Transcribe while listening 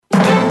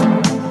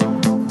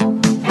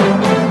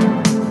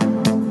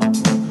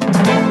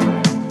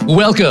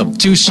Welcome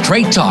to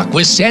Straight Talk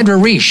with Sandra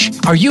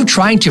Reish. Are you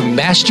trying to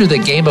master the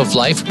game of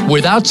life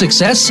without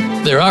success?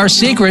 There are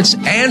secrets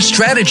and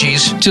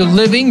strategies to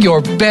living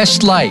your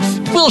best life.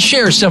 We'll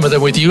share some of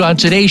them with you on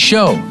today's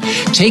show.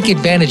 Take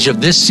advantage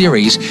of this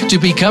series to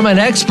become an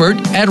expert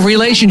at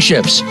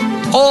relationships.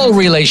 All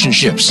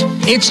relationships.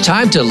 It's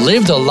time to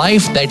live the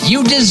life that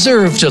you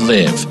deserve to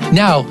live.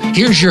 Now,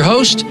 here's your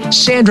host,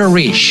 Sandra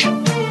Reish.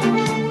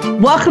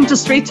 Welcome to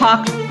Straight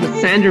Talk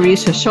with Sandra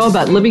Reish, a show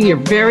about living your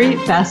very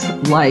best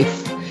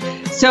life.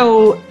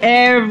 So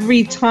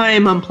every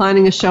time I'm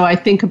planning a show, I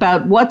think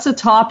about what's a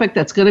topic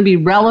that's going to be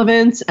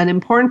relevant and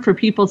important for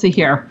people to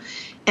hear.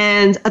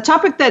 And a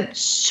topic that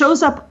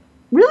shows up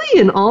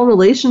really in all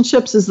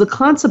relationships is the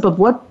concept of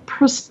what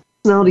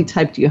personality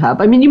type do you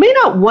have? I mean, you may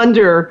not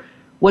wonder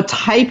what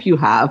type you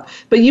have,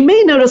 but you may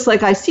notice,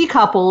 like I see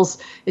couples,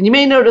 and you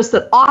may notice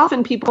that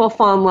often people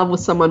fall in love with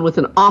someone with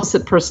an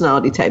opposite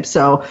personality type.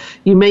 So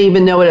you may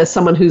even know it as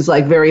someone who's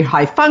like very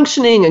high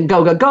functioning and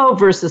go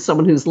versus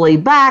someone who's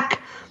laid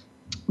back.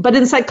 But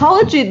in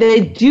psychology, they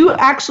do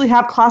actually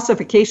have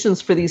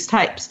classifications for these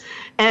types.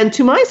 And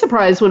to my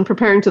surprise, when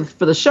preparing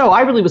for the show,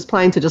 I really was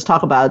planning to just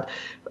talk about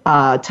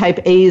type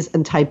A's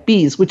and type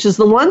B's, which is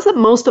the ones that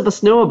most of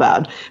us know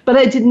about. But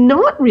I did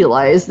not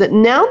realize that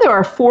now there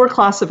are 4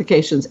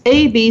 classifications,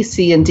 A, B,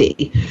 C, and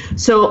D.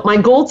 So my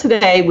goal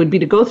today would be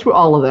to go through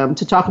all of them,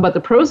 to talk about the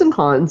pros and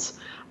cons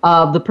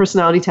of the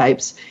personality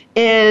types.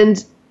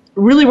 And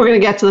really, we're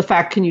going to get to the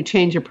fact, can you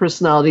change your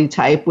personality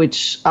type,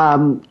 which,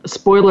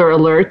 spoiler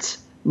alert,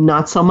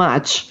 not so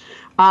much.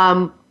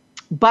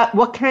 But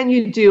what can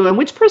you do? And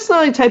which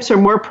personality types are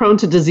more prone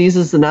to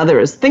diseases than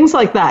others? Things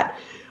like that.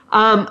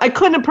 I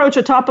couldn't approach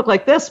a topic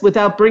like this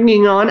without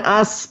bringing on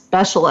a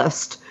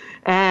specialist.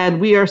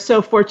 And we are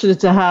so fortunate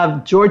to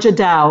have Georgia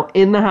Dow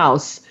in the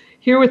house.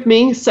 Here with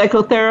me,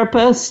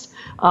 psychotherapist,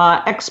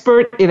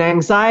 expert in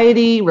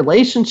anxiety,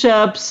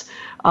 relationships,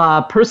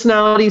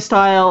 personality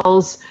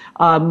styles,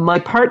 my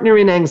partner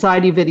in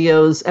anxiety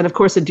videos, and of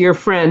course a dear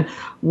friend.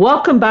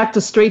 Welcome back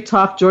to Straight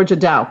Talk, Georgia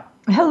Dow.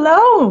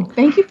 Hello.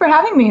 Thank you for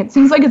having me. It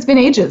seems like it's been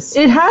ages.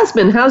 It has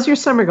been. How's your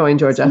summer going,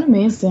 Georgia? It's been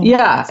amazing.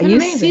 Yeah,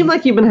 you seem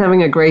like you've been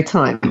having a great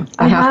time.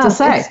 I have to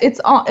say.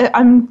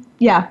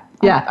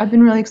 I've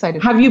been really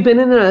excited. Have you been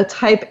in a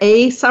type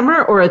A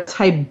summer or a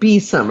type B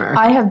summer?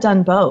 I have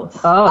done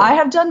both. Oh. I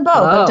have done both.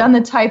 I've done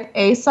the type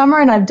A summer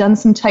and I've done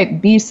some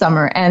type B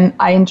summer, and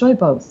I enjoy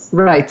both.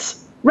 Right.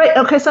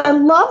 Okay. So I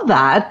love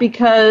that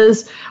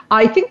because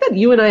I think that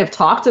you and I have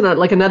talked, and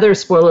like another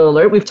spoiler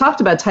alert, we've talked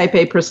about type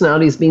A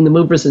personalities being the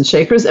movers and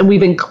shakers, and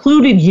we've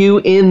included you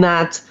in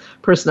that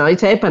personality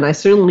type. And I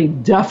certainly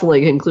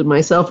definitely include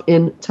myself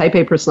in type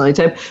A personality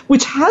type,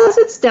 which has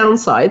its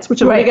downsides,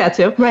 which I'm going to get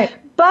to. Right.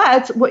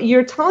 But what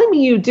you're telling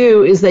me you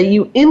do is that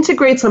you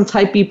integrate some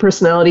type B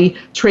personality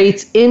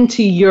traits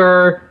into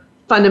your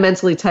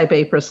fundamentally type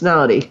A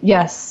personality.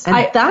 Yes.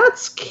 And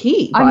that's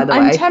key, by the way.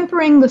 I'm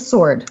tempering the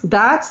sword.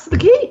 That's the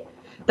key.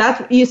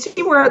 You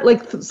see, we're at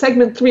like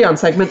segment 3 on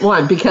segment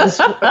 1, because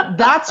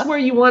that's where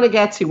you want to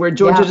get to, where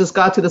Georgia just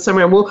got to the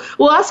summer. And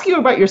we'll ask you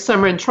about your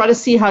summer and try to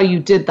see how you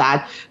did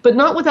that, but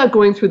not without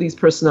going through these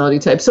personality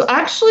types. So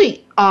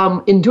actually,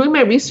 in doing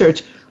my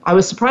research, I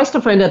was surprised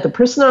to find out the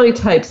personality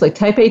types like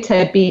type A,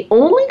 type B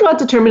only got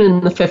determined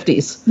in the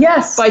 50s.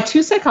 Yes. By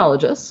 2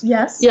 psychologists.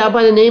 Yes. Yeah,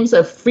 by the names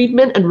of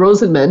Friedman and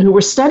Rosenman, who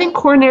were studying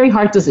coronary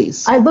heart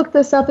disease. I looked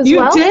this up as you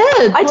well. You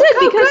did? I did,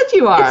 because good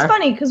you are. It's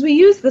funny because we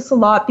use this a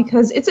lot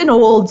because it's an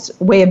old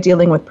way of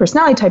dealing with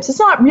personality types. It's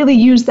not really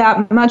used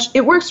that much.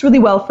 It works really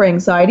well for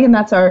anxiety, and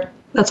that's our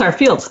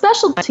field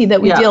specialty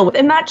that we deal with.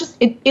 And that just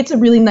it's a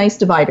really nice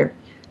divider.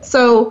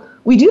 So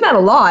we do that a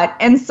lot.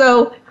 And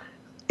so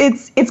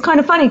it's kind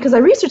of funny because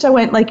I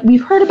went, like,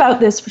 we've heard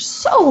about this for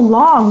so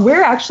long.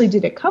 Where actually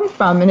did it come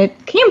from? And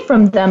it came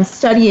from them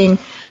studying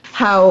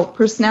how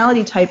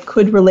personality type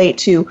could relate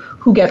to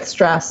who gets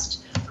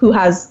stressed, who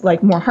has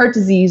like more heart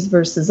disease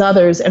versus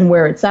others, and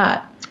where it's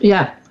at.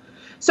 Yeah.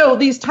 So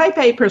these type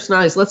A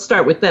personalities, let's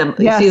start with them.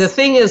 Yes. See, the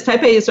thing is,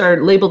 type A's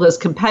are labeled as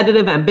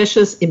competitive,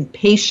 ambitious,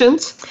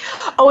 impatient.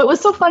 Oh, it was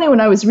so funny when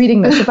I was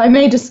reading this. If I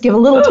may just give a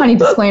little tiny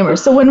disclaimer.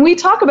 So when we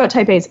talk about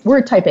type A's,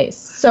 we're type A's.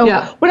 So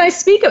when I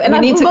speak of, and I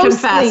need to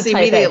confess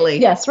immediately.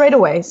 Yes, right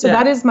away. So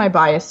that is my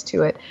bias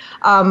to it.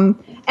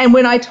 And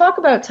when I talk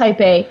about type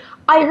A,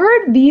 I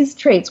heard these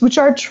traits, which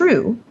are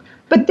true,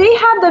 but they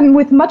have them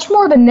with much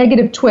more of a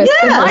negative twist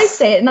than I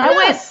say it. And I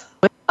went,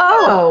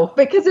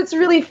 because it's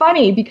really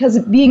funny, because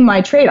being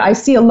my trait, I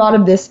see a lot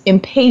of this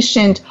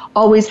impatient,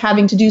 always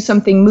having to do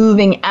something,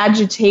 moving,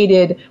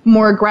 agitated,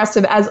 more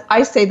aggressive, as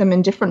I say them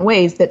in different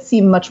ways that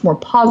seem much more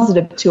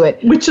positive to it.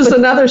 Which is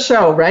another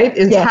show, right?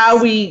 Is how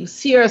we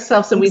see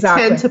ourselves, and we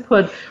tend to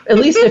put, at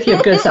least if you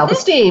have good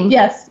self-esteem.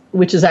 Yes.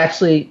 Which is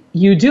actually,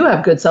 you do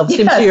have good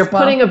self-esteem, so you're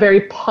putting a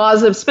very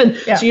positive spin.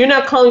 Yeah. So you're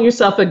not calling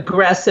yourself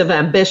aggressive,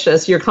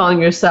 ambitious, you're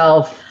calling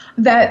yourself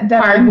that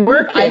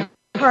hard-working.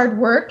 hard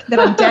work, that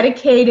I'm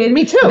dedicated.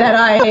 Me too. That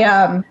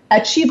I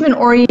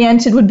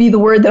achievement-oriented would be the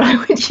word that I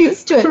would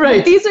use to it.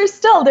 Right.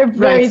 They're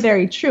very,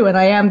 very true, and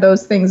I am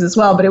those things as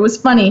well. But it was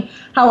funny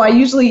how I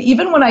usually,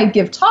 even when I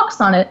give talks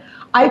on it,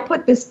 I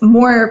put this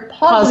more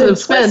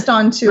positive twist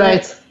onto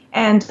it.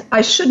 And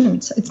I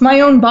shouldn't. It's my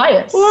own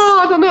bias. Well,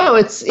 I don't know.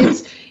 It's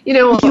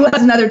You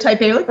as another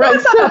type A, like, right.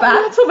 That's not bad.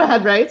 Not so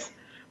bad, right?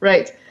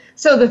 Right.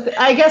 So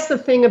I guess the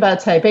thing about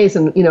type A's,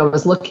 and I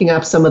was looking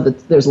up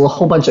there's a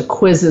whole bunch of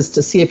quizzes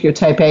to see if you're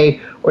type A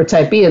or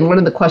type B, and one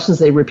of the questions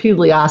they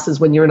repeatedly ask is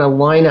when you're in a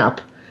lineup,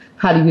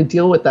 how do you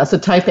deal with that? So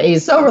type A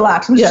is so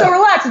relaxed. I'm so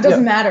relaxed, it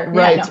doesn't matter.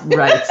 Right,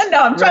 right.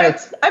 No,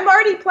 I'm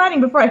already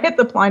planning before I hit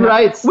the lineup.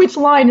 Right. Which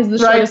line is the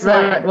shortest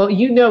line? Right. Well,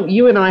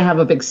 you and I have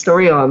a big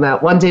story on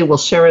that. One day we'll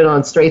share it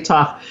on Straight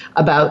Talk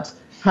about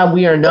how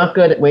we are not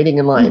good at waiting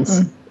in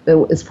lines.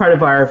 Mm-hmm. It's part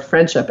of our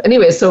friendship.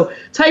 Anyway, so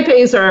type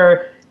A's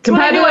are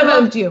competitive. I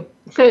loved you.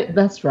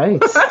 That's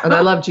right. And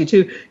I loved you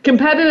too.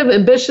 Competitive,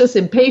 ambitious,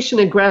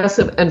 impatient,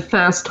 aggressive, and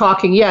fast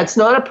talking. Yeah, it's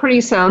not a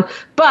pretty sound,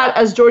 but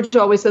as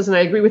Georgia always says, and I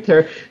agree with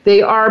her,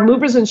 they are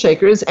movers and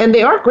shakers, and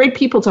they are great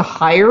people to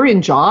hire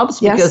in jobs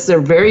because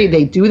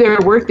they do their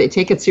work, they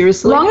take it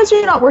seriously. As long as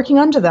you're not working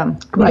under them,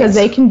 because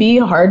they can be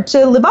hard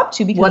to live up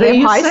to because they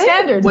have high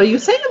standards. What are you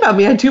saying about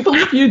me? I do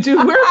believe you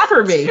do work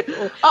for me.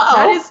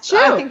 That is true.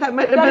 I think that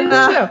might have been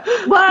true.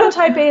 Well, I'm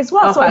type A as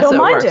well, so I don't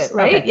mind it,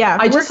 right? Okay. Yeah.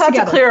 I just had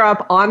to clear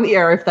up on the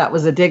air if that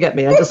was a dig at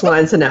me. I just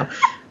wanted to know.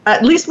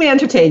 At least we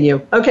entertain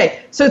you.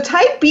 Okay, so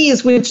type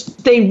Bs, which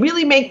they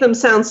really make them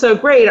sound so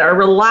great, are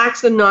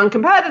relaxed and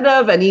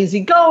non-competitive and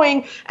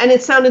easygoing, and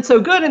it sounded so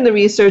good in the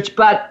research,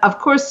 but of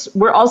course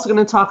we're also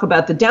going to talk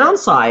about the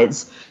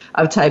downsides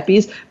of type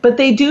Bs, but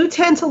they do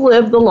tend to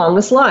live the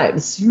longest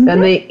lives,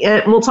 and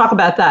we'll talk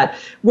about that.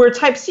 Where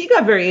type C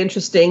got very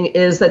interesting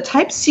is that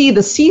type C,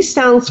 the C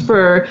stands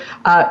for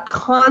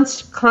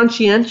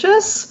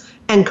conscientious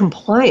and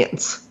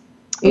compliance.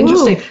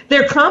 Interesting. Ooh.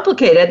 They're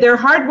complicated. They're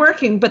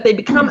hardworking, but they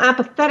become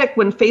apathetic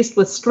when faced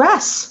with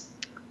stress.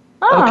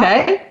 Oh,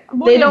 okay.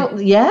 Avoidant. They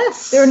don't.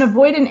 Yes. They're an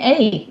avoidant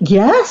A.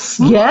 Yes.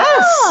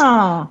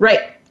 Yes.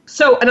 Right.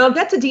 So, and I'll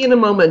get to D in a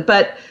moment,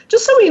 but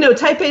just so we know,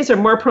 type A's are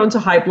more prone to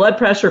high blood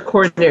pressure,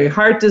 coronary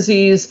heart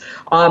disease.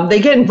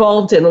 They get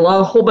involved in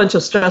a whole bunch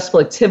of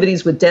stressful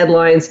activities with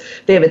deadlines.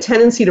 They have a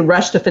tendency to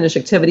rush to finish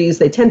activities.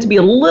 They tend to be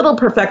a little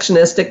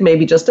perfectionistic,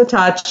 maybe just a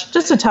touch.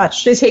 Just a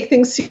touch. They take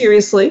things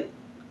seriously.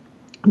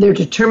 They're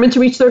determined to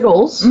reach their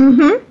goals,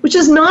 which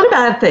is not a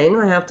bad thing,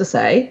 I have to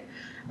say.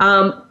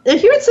 And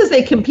here it says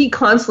they compete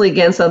constantly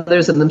against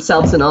others and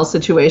themselves in all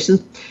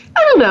situations. I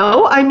don't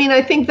know. I mean,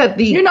 I think that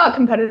You're not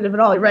competitive at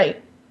all,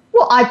 right?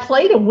 Well, I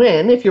play to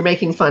win if you're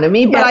making fun of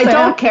me, but I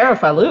don't care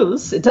if I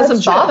lose. It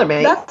doesn't bother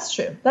me. That's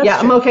true.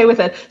 I'm okay with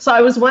it. So I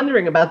was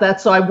wondering about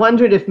that. So I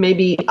wondered if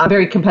maybe I'm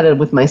very competitive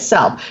with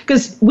myself,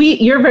 because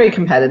you're very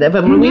competitive,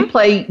 and when we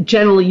play,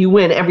 generally you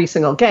win every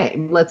single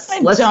game. Let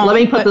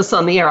me put this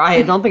on the air.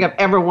 I don't think I've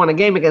ever won a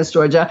game against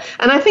Georgia,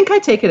 and I think I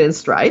take it in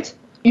stride.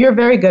 You're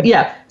very good.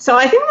 Yeah. So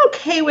I think I'm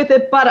okay with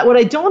it, but what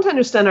I don't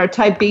understand are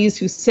type Bs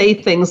who say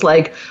things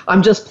like,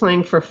 I'm just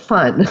playing for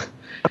fun.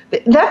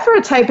 That for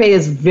a type A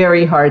is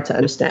very hard to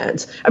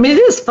understand. I mean, it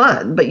is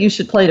fun, but you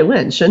should play to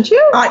win, shouldn't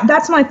you?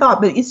 That's my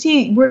thought. But you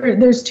see,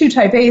 there's two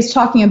type A's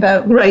talking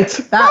about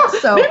that.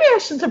 So maybe I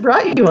shouldn't have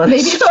brought you on the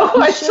show.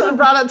 I should have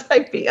brought a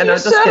type B.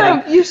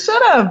 You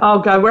should have. Oh,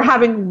 God, we're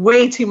having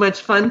way too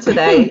much fun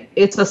today.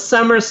 It's a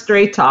summer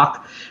Straight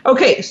Talk.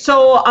 Okay,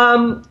 so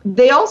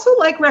they also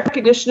like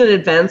recognition and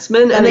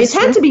advancement, and they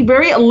tend to be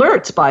very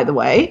alert, by the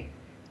way.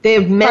 They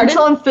have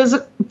mental and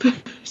physical.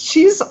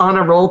 She's on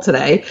a roll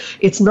today.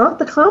 It's not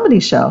the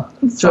comedy show,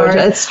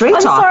 Georgia. It's Straight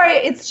Talk. I'm sorry.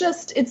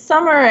 It's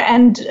summer,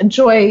 and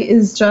joy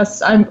is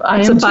just. I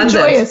am too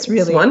joyous,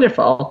 really. It's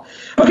wonderful.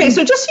 Okay,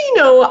 so just so you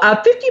know,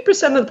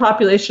 50% of the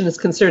population is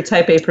considered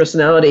type A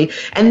personality,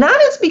 and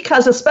that is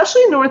because,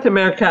 especially in North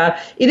America,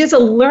 it is a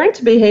learned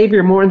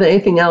behavior more than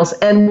anything else,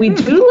 and we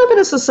do live in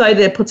a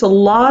society that puts a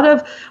lot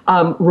of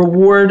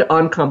reward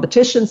on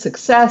competition,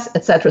 success,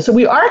 etc. So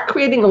we are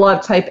creating a lot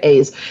of type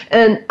A's,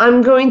 and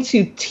I'm going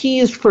to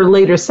tease for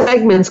later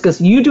segments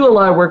because you do a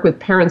lot of work with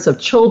parents of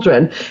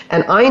children,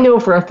 and I know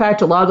for a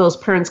fact a lot of those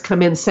parents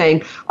come in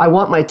saying, I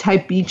want my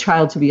type B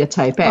child to be a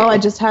type A. Oh, I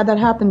just had that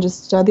happen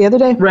just the other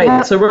day.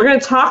 Right. So we're going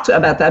to talk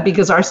about that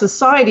because our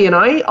society, and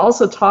I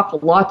also talk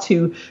a lot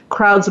to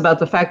crowds about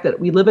the fact that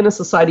we live in a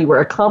society where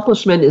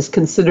accomplishment is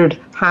considered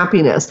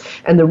happiness.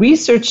 And the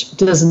research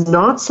does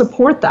not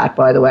support that,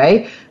 by the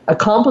way.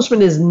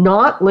 Accomplishment is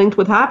not linked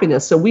with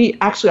happiness. So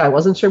I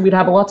wasn't sure we'd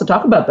have a lot to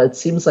talk about, but it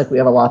seems like we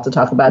have a lot to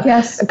talk about.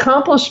 Yes.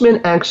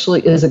 Accomplishment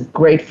actually is a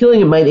great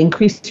feeling. It might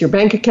increase your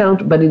bank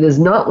account, but it is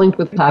not linked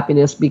with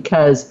happiness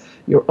because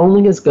you're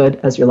only as good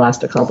as your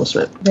last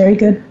accomplishment. Very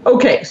good.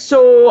 Okay,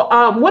 so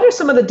what are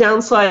some of the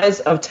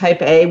downsides of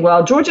type A?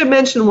 Well, Georgia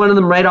mentioned one of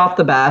them right off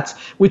the bat,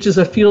 which is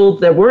a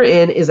field that we're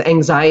in, is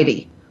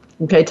anxiety.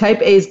 Okay,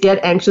 type A's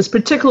get anxious,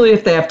 particularly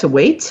if they have to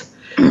wait.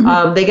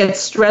 They get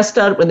stressed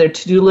out when their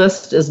to-do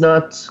list is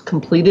not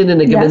completed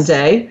in a given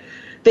day.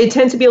 They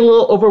tend to be a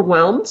little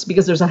overwhelmed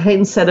because there's a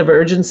heightened sense of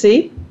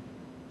urgency.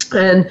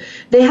 And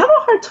they have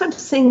a hard time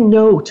saying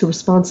no to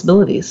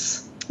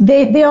responsibilities.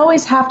 They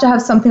always have to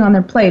have something on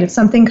their plate. If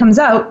something comes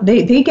out,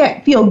 they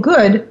feel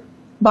good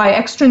by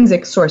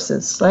extrinsic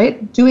sources,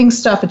 right? Doing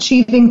stuff,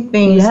 achieving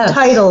things,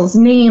 titles,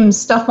 names,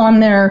 stuff on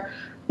their,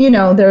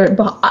 their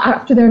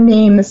after their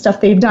name, the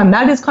stuff they've done.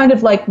 That is kind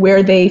of like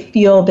where they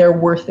feel their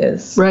worth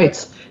is.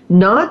 Right.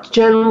 Not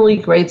generally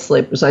great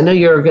sleepers. I know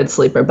you're a good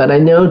sleeper, but I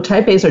know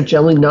type A's are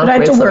generally not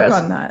great sleepers. But I had to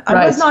work on that.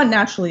 I was not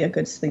naturally a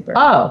good sleeper.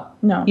 Oh.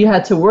 No. You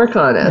had to work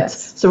on it.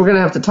 Yes. So we're going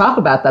to have to talk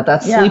about that.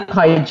 That's sleep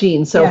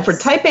hygiene. So for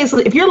type A's,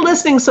 if you're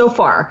listening so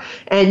far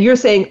and you're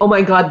saying, oh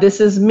my God,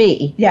 this is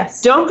me.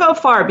 Yes. Don't go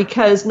far,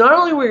 because not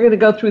only we're going to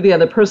go through the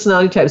other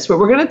personality types, but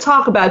we're going to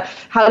talk about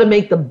how to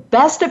make the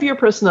best of your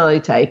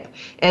personality type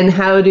and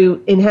how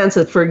to enhance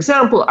it. For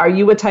example, are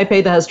you a type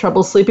A that has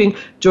trouble sleeping?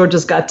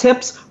 Georgia's got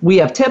tips. We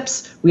have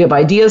tips. We have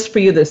ideas for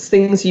you. There's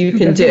things you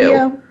can do.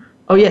 Video.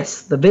 Oh,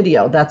 yes, the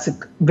video. That's a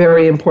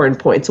very important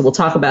point. So we'll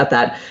talk about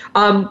that.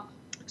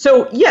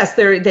 So, yes,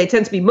 they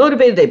tend to be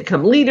motivated. They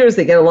become leaders.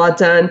 They get a lot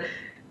done.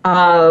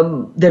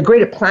 They're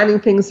great at planning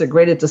things. They're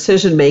great at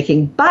decision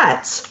making.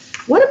 But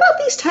what about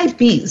these type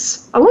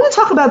Bs? I want to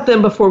talk about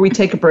them before we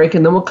take a break,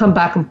 and then we'll come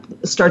back and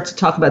start to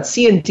talk about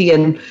C and D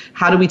and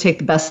how do we take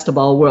the best of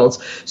all worlds.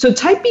 So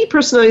type B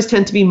personalities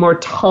tend to be more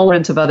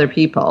tolerant of other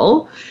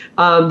people.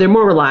 They're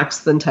more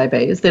relaxed than type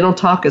A's. They don't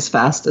talk as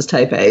fast as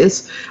type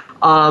A's.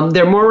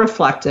 They're more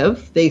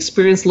reflective. They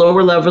experience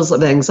lower levels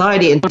of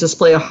anxiety and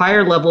display a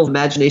higher level of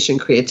imagination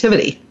and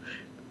creativity.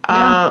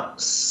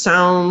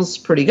 Sounds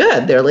pretty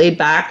good. They're laid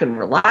back and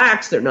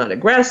relaxed. They're not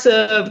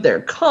aggressive.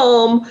 They're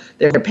calm.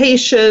 They're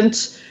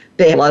patient.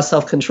 They have a lot of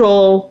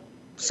self-control.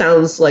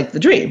 Sounds like the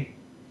dream.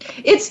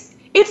 It's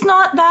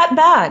not that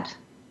bad.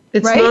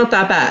 It's right? not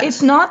that bad.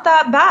 It's not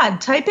that bad.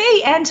 Type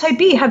A and Type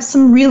B have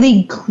some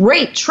really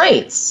great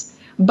traits,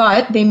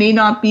 but they may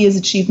not be as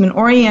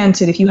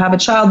achievement-oriented. If you have a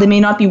child, they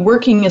may not be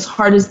working as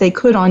hard as they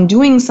could on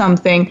doing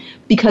something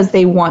because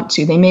they want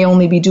to. They may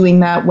only be doing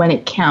that when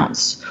it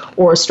counts,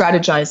 or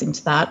strategizing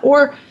to that,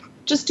 or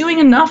just doing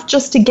enough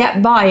just to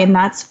get by, and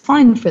that's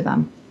fine for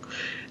them.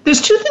 There's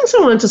two things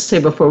I wanted to say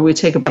before we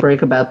take a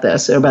break about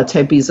this, or about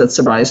type Bs, that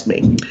surprised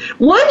me.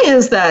 One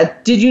is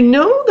that, did you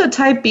know that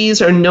type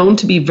Bs are known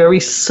to be very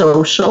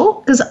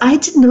social? Because I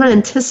did not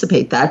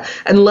anticipate that,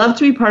 and love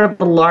to be part of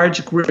a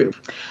large group.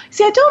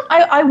 See,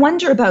 I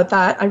wonder about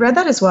that. I read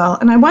that as well,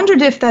 and I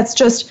wondered if that's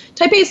just,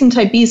 type A's and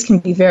type Bs can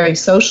be very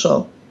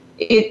social.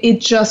 It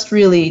just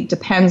really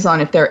depends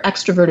on if they're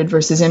extroverted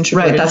versus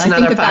introverted. Right, that's and I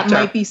another think factor. That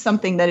might be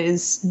something that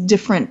is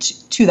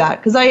different to that,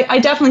 because I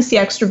definitely see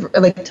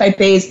type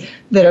A's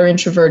that are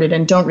introverted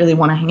and don't really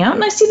want to hang out,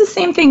 and I see the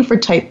same thing for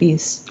type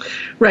Bs.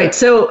 Right.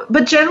 So,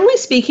 but generally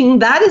speaking,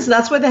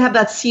 that's why they have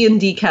that C and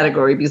D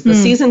category, because the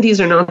C's and D's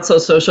are not so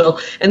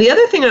social. And the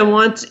other thing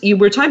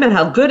we're talking about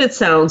how good it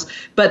sounds,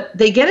 but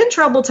they get in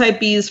trouble,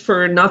 type Bs,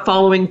 for not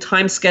following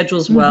time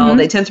schedules well. Mm-hmm.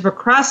 They tend to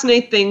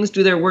procrastinate things,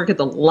 do their work at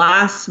the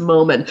last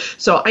moment.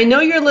 So I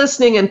know you're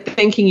listening and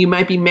thinking you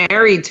might be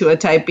married to a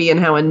type B and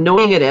how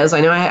annoying it is. I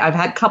know I've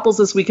had couples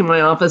this week in my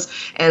office,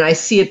 and I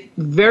see it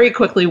very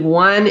quickly.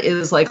 One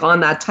is like on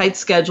that tight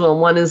schedule, and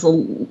one is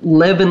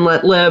live and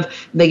let live.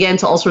 They get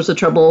into all sorts of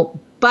trouble.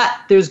 But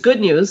there's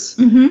good news.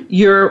 Mm-hmm.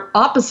 Your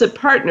opposite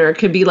partner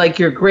can be like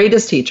your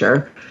greatest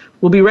teacher.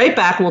 We'll be right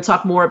back, and we'll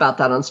talk more about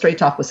that on Straight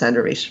Talk with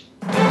Sandra Reish.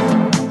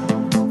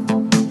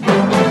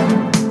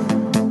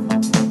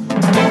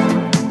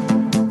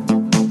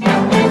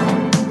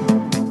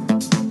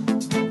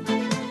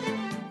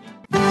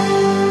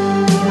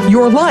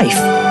 Your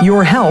life,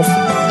 your health,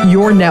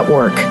 your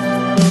network.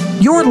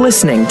 You're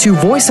listening to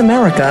Voice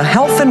America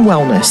Health and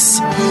Wellness.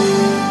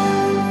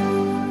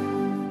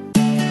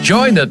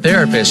 Join the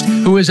therapist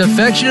who is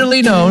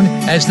affectionately known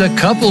as the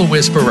Couple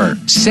Whisperer,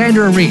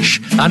 Sandra Reish,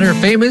 on her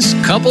famous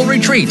couple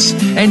retreats,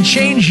 and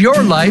change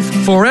your life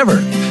forever.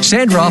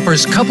 Sandra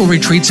offers couple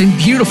retreats in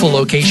beautiful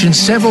locations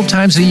several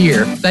times a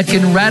year that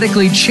can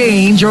radically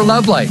change your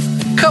love life.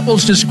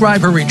 Couples describe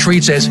her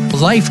retreats as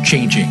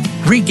life-changing.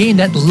 Regain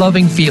that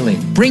loving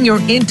feeling, bring your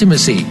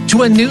intimacy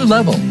to a new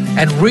level,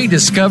 and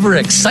rediscover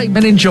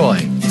excitement and joy.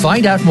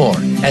 Find out more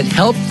at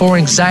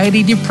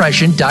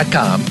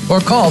helpforanxietydepression.com or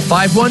call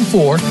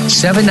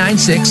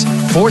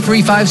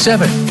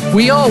 514-796-4357.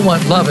 We all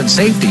want love and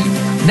safety.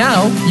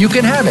 Now you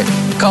can have it.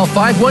 Call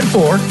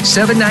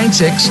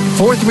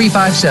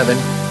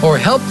 514-796-4357 or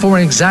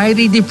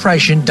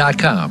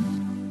helpforanxietydepression.com.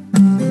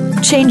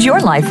 Change your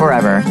life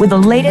forever with the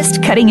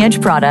latest cutting-edge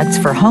products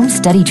for home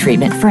study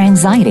treatment for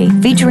anxiety,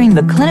 featuring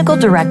the clinical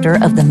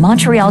director of the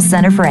Montreal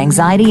Center for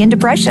Anxiety and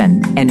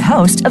Depression and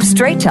host of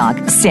Straight Talk,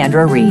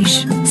 Sandra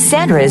Reish.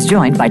 Sandra is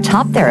joined by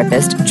top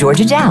therapist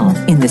Georgia Dow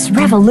in this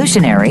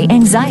revolutionary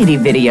anxiety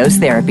videos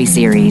therapy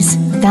series.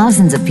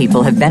 Thousands of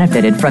people have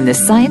benefited from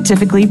this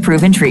scientifically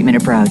proven treatment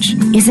approach.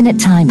 Isn't it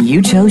time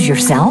you chose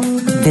yourself?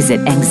 Visit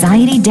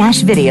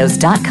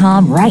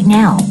anxiety-videos.com right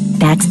now.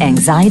 That's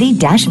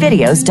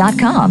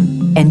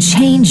anxiety-videos.com and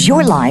change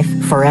your life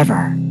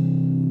forever.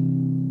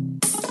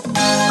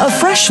 A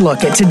fresh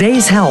look at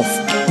today's health.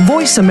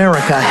 Voice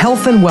America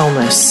Health and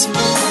Wellness.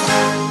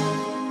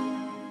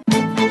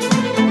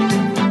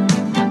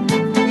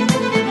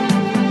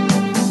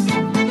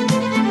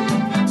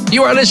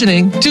 You are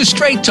listening to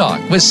Straight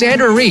Talk with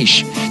Sandra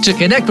Reish. To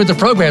connect with the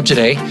program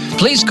today,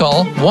 please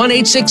call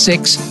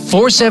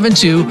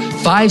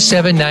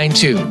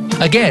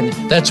 1-866-472-5792. Again,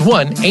 that's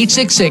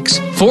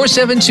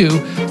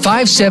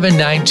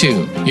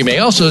 1-866-472-5792. You may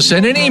also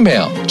send an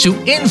email to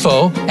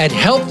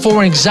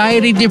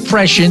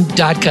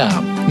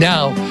info@helpforanxietydepression.com.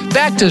 Now,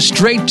 back to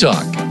Straight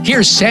Talk.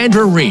 Here's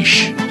Sandra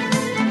Reish.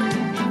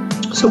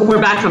 So we're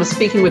back. I'm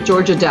speaking with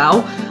Georgia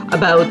Dow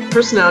about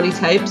personality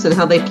types and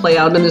how they play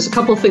out. And there's a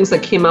couple of things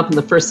that came up in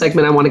the first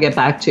segment I want to get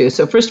back to.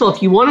 So first of all,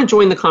 if you want to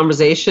join the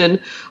conversation,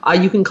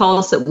 you can call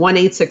us at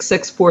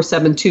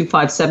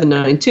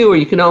 1-866-472-5792, or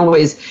you can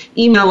always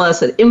email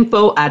us at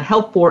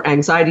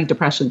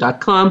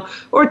info@helpforanxietydepression.com,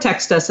 or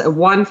text us at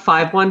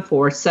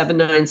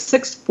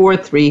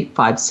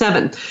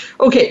 1-514-796-4357.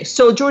 Okay,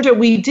 so Georgia,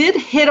 we did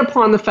hit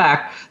upon the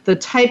fact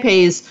that type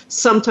A's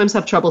sometimes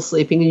have trouble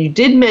sleeping, and you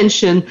did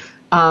mention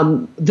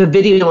the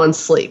video on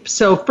sleep.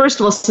 So first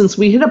of all, since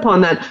we hit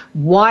upon that,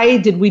 why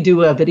did we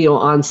do a video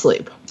on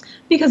sleep?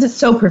 Because it's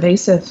so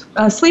pervasive.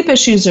 Sleep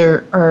issues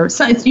you're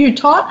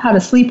taught how to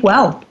sleep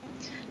well.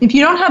 If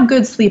you don't have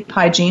good sleep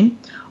hygiene,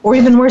 or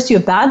even worse, you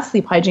have bad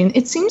sleep hygiene,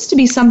 it seems to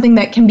be something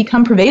that can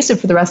become pervasive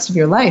for the rest of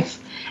your life.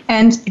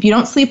 And if you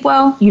don't sleep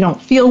well, you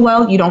don't feel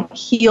well, you don't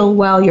heal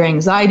well, your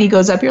anxiety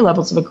goes up, your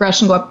levels of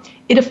aggression go up.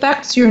 It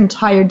affects your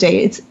entire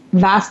day. It's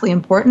vastly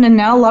important. And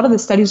now a lot of the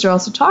studies are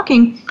also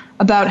talking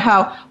about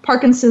how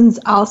Parkinson's,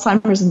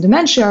 Alzheimer's, and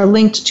dementia are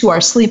linked to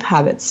our sleep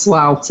habits.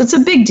 Wow. So it's a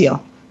big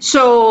deal.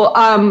 So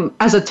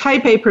as a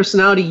type A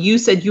personality, you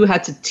said you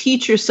had to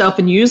teach yourself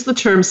and use the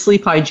term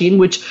sleep hygiene,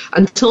 which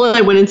until I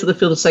went into the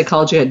field of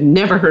psychology, I had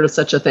never heard of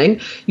such a thing.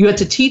 You had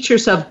to teach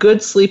yourself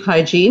good sleep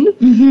hygiene,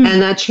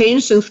 and that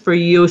changed things for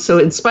you. So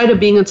in spite of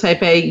being a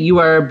type A, you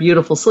are a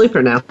beautiful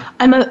sleeper now.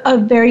 I'm a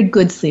very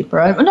good sleeper.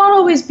 I'm not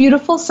always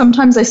beautiful.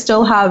 Sometimes I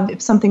still have,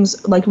 if something's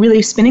like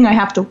really spinning, I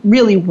have to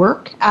really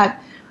work at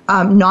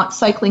not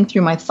cycling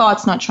through my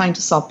thoughts, not trying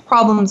to solve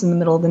problems in the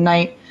middle of the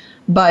night.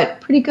 But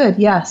pretty good,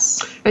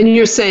 yes. And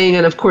you're saying,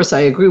 and of course I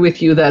agree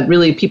with you, that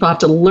really people have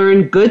to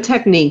learn good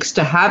techniques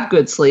to have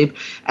good sleep.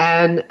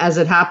 And as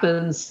it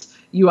happens,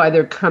 you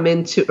either come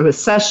into a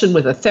session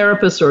with a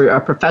therapist or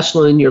a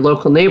professional in your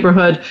local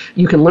neighborhood.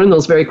 You can learn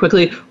those very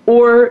quickly.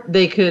 Or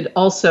they could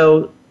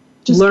also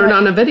learn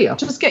on a video.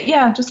 Just get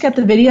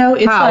the video.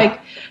 It's like,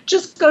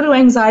 just go to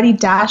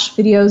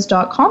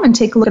anxiety-videos.com and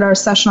take a look at our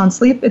session on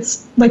sleep.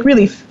 It's like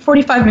really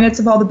 45 minutes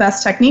of all the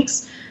best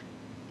techniques.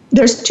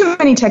 There's too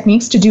many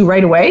techniques to do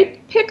right away.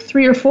 Pick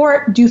 3 or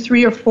 4, do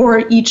 3 or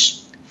 4 each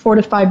 4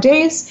 to 5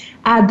 days,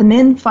 add them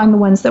in, find the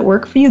ones that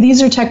work for you.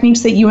 These are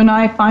techniques that you and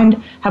I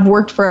find have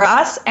worked for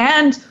us,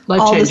 and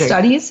all the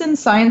studies and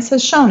science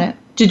has shown it.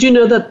 Did you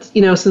know that,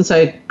 since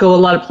I go a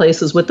lot of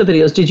places with the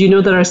videos, did you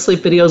know that our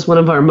sleep video is one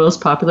of our most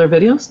popular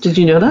videos? Did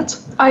you know that?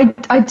 I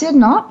did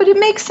not, but it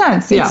makes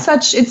sense. Yeah.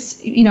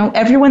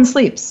 Everyone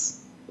sleeps.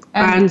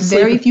 And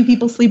very few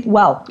people sleep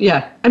well.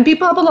 Yeah. And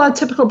people have a lot of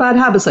typical bad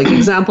habits, like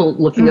example,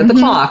 looking at the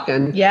clock.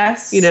 And,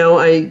 yes.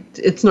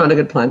 It's not a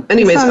good plan.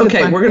 Anyways,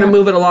 okay, we're going to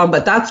move it along.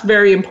 But that's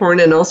very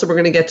important. And also we're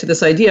going to get to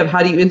this idea of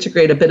how do you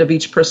integrate a bit of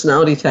each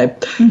personality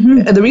type.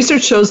 And the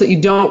research shows that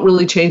you don't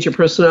really change your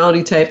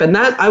personality type. And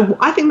that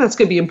I think that's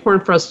going to be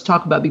important for us to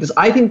talk about, because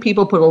I think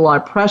people put a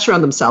lot of pressure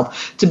on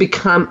themselves to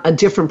become a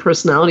different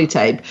personality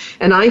type.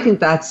 And I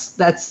think that's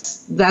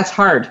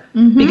hard,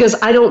 because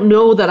I don't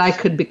know that I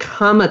could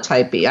become a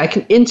type B. I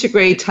can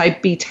integrate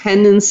type B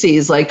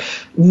tendencies like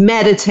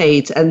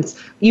meditate, and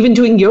even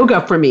doing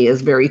yoga for me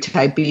is very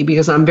type B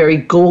because I'm very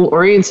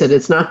goal-oriented.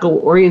 It's not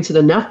goal-oriented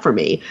enough for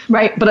me.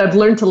 Right. But I've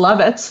learned to love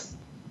it.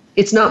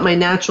 It's not my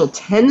natural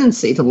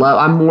tendency to love.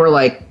 I'm more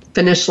like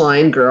finish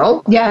line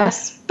girl.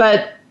 Yes.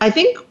 But I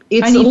think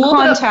it's I need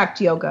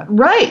contact yoga.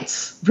 Right.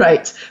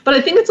 But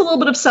I think it's a little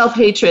bit of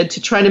self-hatred to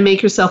try to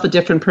make yourself a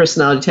different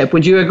personality type.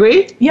 Would you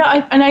agree?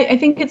 Yeah, I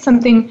think it's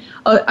something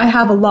I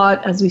have a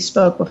lot, as we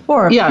spoke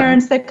before, of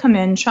parents that come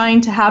in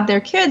trying to have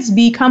their kids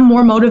become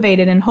more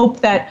motivated and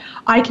hope that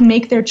I can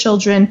make their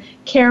children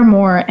care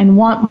more and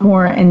want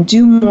more and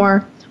do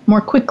more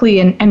quickly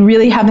and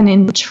really have an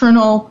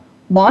internal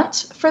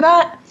want for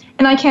that.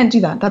 And I can't do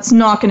that. That's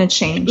not going to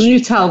change. You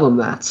tell them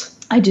that.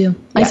 I do.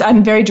 Yeah.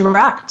 I'm very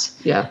direct.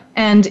 Yeah.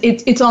 And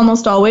it's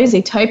almost always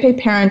a type A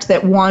parent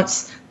that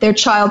wants their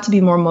child to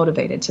be more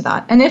motivated to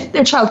that. And if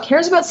their child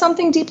cares about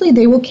something deeply,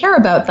 they will care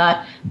about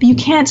that. But you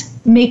can't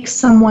make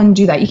someone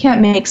do that. You can't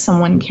make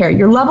someone care.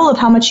 Your level of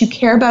how much you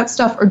care about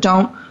stuff or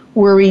don't,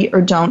 worry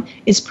or don't,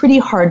 is pretty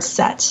hard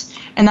set.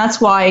 And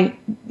that's why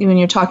when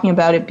you're talking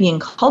about it being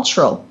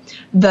cultural,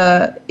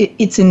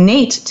 it's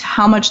innate to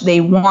how much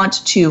they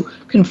want to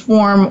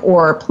conform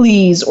or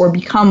please or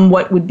become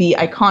what would be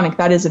iconic.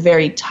 That is a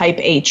very type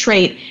A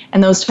trait,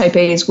 and those type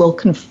A's will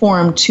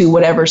conform to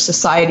whatever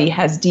society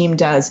has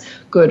deemed as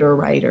good or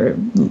right or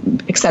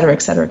et cetera,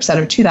 et cetera, et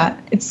cetera, to that.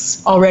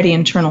 It's already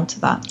internal to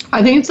that.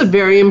 I think it's a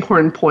very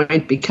important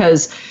point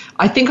because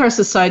I think our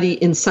society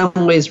in some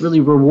ways really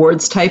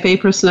rewards type A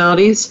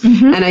personalities.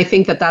 And I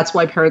think that that's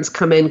why parents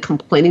come in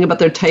complaining about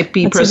their type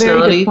B personality. That's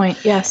a very good point,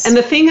 yes. And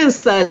the thing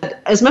is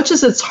that as much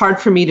as it's hard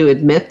for me to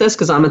admit this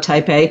because I'm a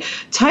type A,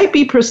 type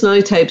B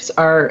personality types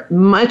are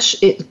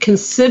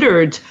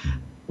considered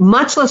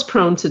much less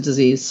prone to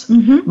disease,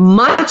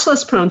 much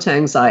less prone to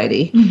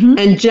anxiety,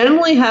 and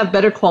generally have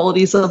better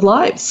qualities of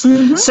lives.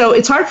 So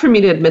it's hard for me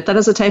to admit that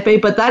as a type A,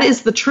 but that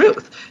is the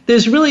truth.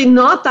 There's really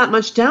not that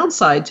much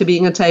downside to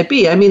being a type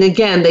B. I mean,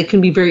 again, they can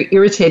be very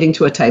irritating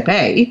to a type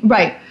A.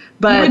 Right.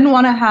 But you wouldn't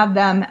want to have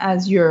them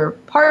as your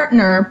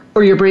partner.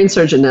 Or your brain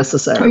surgeon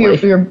necessarily.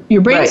 Or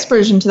your brain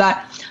surgeon to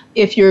that.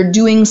 If you're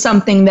doing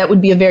something that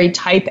would be a very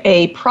type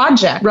A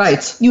project,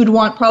 you would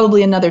want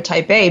probably another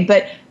type A,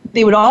 but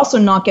they would also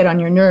not get on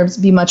your nerves,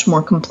 be much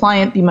more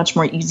compliant, be much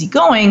more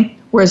easygoing,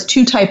 whereas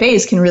two type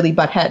A's can really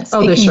butt heads.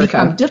 It can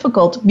become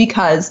difficult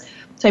because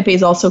type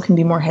A's also can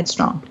be more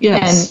headstrong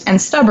and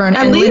stubborn.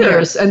 And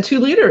leaders, and two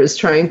leaders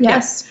trying.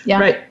 Yes. Yeah.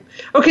 Right.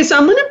 Okay, so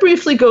I'm going to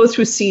briefly go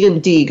through C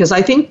and D because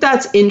I think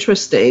that's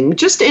interesting,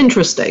 just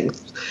interesting.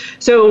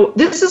 So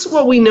this is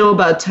what we know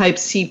about type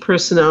C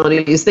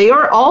personalities. They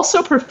are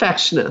also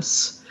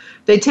perfectionists.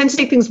 They tend to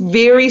take things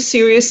very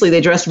seriously.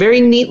 They dress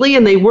very neatly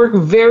and they work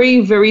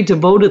very, very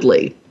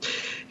devotedly.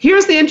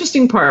 Here's the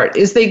interesting part,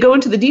 is they go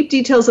into the deep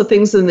details of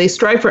things and they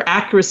strive for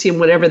accuracy in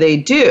whatever they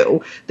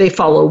do. They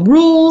follow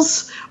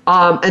rules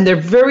and they're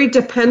very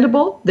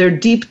dependable. They're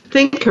deep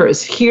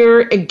thinkers.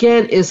 Here,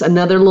 again, is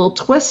another little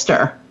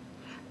twister.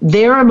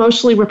 They're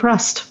emotionally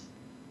repressed.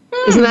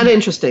 Isn't that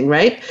interesting,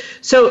 right?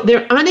 So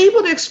they're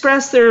unable to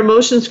express their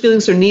emotions,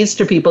 feelings, or needs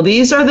to people.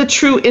 These are the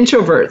true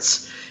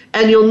introverts.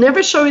 And you'll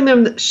never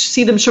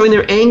see them showing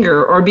their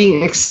anger or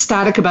being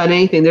ecstatic about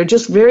anything. They're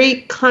just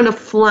very kind of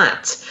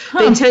flat.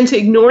 They tend to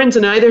ignore and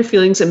deny their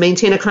feelings and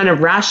maintain a kind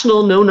of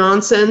rational,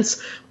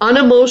 no-nonsense,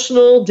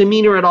 unemotional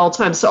demeanor at all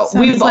times. So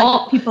we've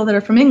like people that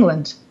are from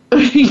England.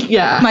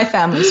 Yeah. My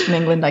family's from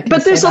England, I can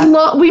But there's a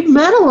lot, we've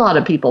met a lot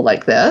of people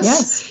like this.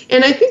 Yes.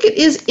 And I think it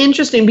is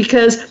interesting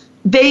because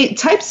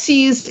type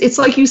C's, it's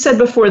like you said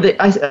before,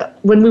 that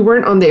when we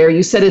weren't on the air,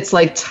 you said it's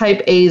like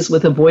type A's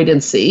with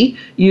avoidancy,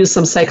 use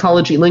some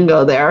psychology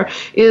lingo there,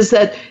 is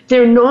that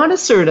they're not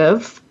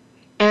assertive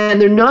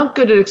and they're not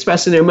good at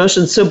expressing their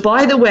emotions. So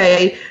by the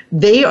way,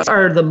 they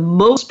are the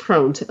most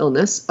prone to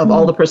illness of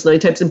all the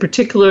personality types. In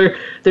particular,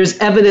 there's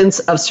evidence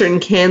of certain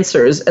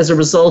cancers as a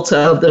result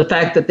of the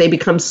fact that they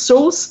become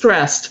so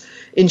stressed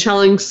in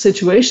challenging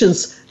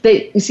situations.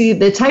 You see,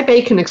 the type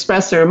A can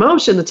express their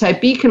emotion. The type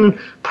B can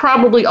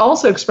probably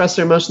also express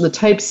their emotion. The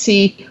type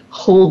C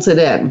holds it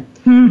in.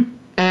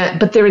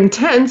 But they're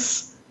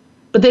intense,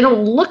 but they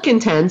don't look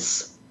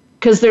intense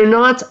because they're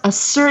not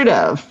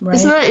assertive. Right.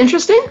 Isn't that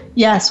interesting?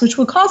 Yes, which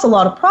will cause a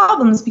lot of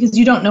problems because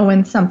you don't know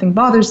when something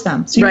bothers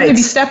them. So you're going to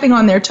be stepping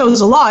on their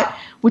toes a lot,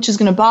 which is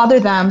going to bother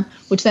them,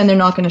 which then they're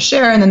not going to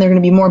share, and then they're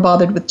going to be more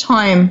bothered with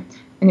time,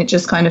 and it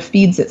just kind of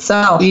feeds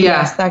itself. Yeah.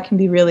 Yes, that can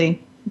be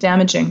really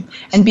damaging.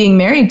 And being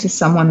married to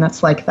someone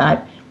that's like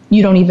that,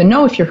 you don't even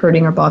know if you're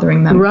hurting or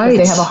bothering them. Right.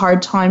 They have a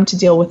hard time to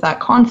deal with that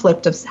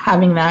conflict of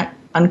having that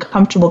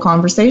uncomfortable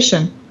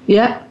conversation.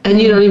 Yeah, and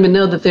you don't even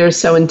know that they're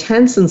so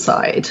intense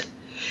inside.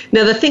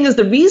 Now, the thing is,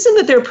 the reason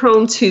that they're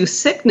prone to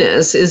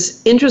sickness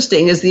is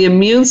interesting, is the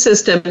immune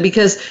system,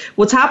 because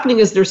what's happening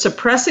is they're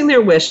suppressing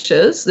their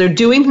wishes, they're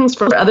doing things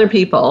for other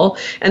people,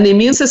 and the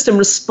immune system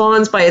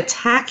responds by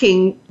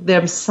attacking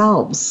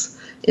themselves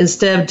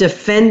instead of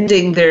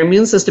defending their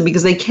immune system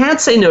because they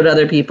can't say no to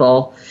other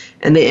people,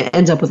 and they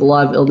end up with a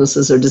lot of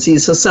illnesses or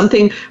disease. So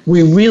something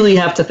we really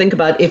have to think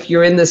about if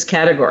you're in this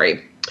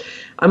category.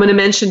 I'm going to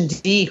mention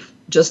D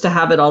just to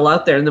have it all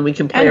out there, and then we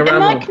can play around.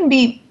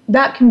 And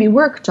that can be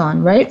worked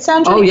on, right,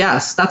 Sandra? Oh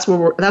yes, that's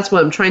what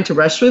I'm trying to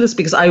rush through this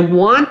because I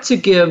want to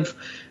give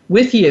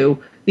with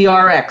you the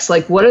RX.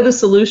 Like, what are the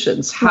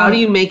solutions? How do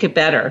you make it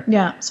better?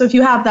 Yeah. So if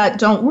you have that,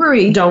 don't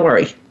worry. Don't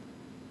worry.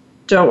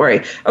 Don't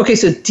worry. Okay,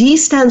 so D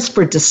stands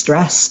for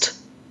distressed.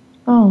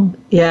 Oh.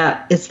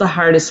 Yeah, it's the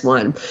hardest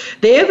one.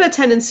 They have a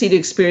tendency to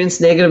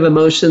experience negative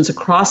emotions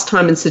across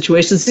time and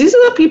situations. These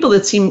are the people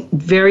that seem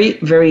very,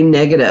 very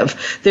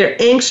negative. They're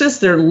anxious,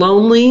 they're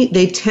lonely,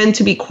 they tend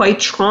to be quite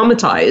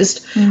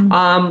traumatized.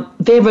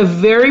 They have a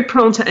very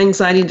prone to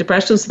anxiety and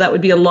depression, so that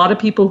would be a lot of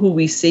people who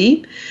we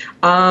see.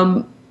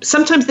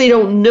 Sometimes they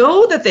don't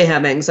know that they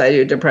have anxiety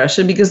or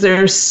depression because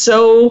they're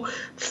so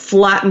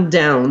flattened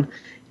down.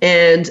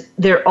 And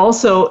they're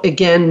also,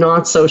 again,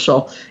 not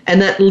social.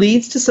 And that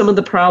leads to some of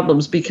the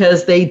problems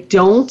because they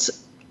don't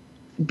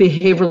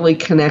behaviorally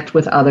connect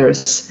with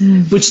others,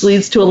 which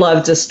leads to a lot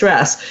of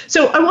distress.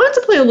 So I wanted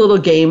to play a little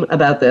game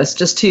about this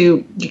just to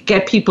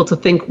get people to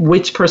think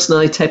which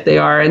personality type they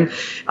are. And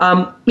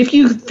if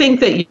you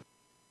think that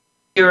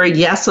you're a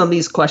yes on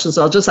these questions,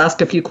 I'll just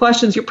ask a few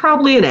questions. You're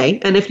probably an A.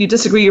 And if you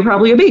disagree, you're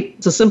probably a B.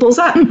 It's as simple as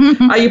that.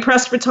 Are you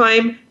pressed for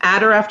time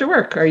at or after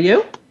work? Are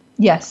you?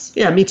 Yes.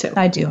 Yeah, me too.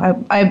 I do.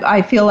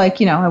 I feel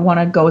like, I want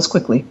to go as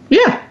quickly.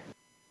 Yeah.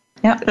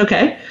 Yeah.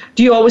 Okay.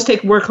 Do you always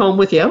take work home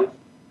with you?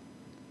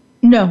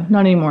 No,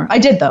 not anymore. I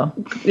did though.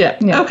 Yeah.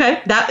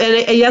 Okay. That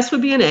and a yes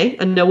would be an A,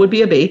 a no would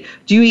be a B.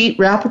 Do you eat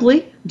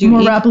rapidly? Do you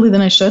More eat rapidly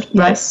than I should.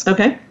 Yes. Right.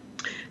 Okay.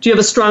 Do you have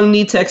a strong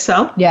need to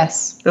excel?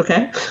 Yes.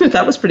 Okay.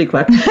 That was pretty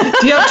quick.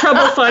 Do you have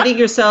trouble finding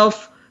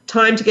yourself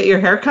time to get your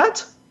hair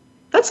cut?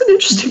 That's an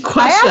interesting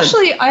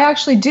question. I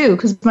actually do,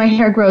 because my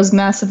hair grows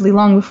massively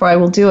long before I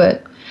will do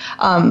it.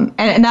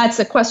 And that's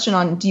a question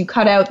on, do you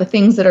cut out the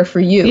things that are for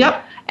you?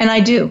 Yep. And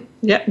I do.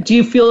 Yeah. Do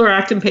you feel or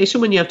act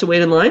impatient when you have to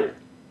wait in line?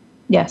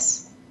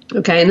 Yes.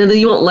 Okay. And then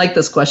you won't like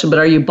this question, but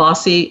are you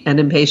bossy and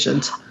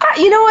impatient?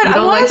 You know what? You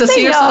don't I want like to say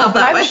see yourself no, but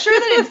that way. I'm sure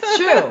that it's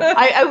true.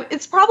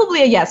 It's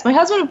probably a yes. My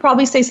husband would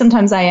probably say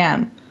sometimes I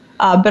am,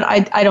 but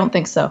I don't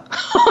think so.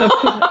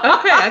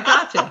 Okay, I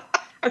gotcha.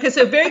 Okay,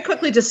 so very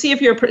quickly, to see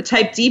if you're a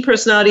type D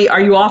personality,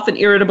 are you often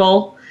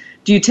irritable?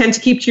 Do you tend to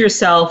keep to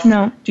yourself?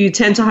 No. Do you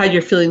tend to hide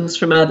your feelings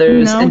from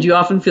others? No. And do you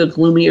often feel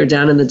gloomy or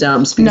down in the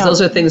dumps? Because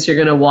those are things you're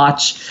going to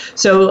watch.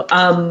 So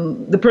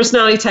the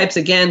personality types,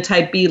 again,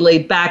 type B,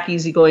 laid back,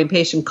 easygoing,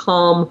 patient,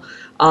 calm.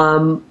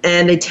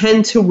 And they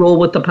tend to roll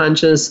with the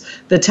punches.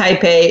 The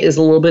type A is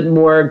a little bit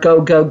more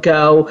go, go,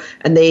 go.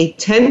 And they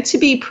tend to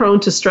be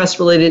prone to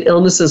stress-related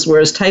illnesses,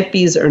 whereas type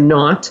Bs are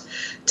not.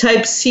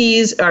 Type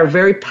Cs are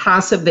very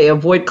passive. They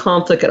avoid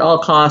conflict at all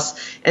costs.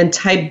 And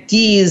type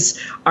Ds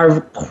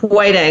are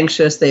quite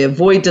anxious. They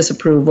avoid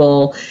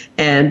disapproval.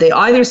 And they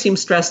either seem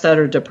stressed out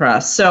or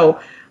depressed. So,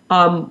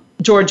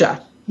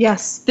 Georgia.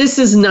 Yes. This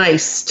is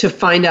nice to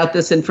find out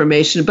this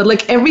information, but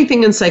like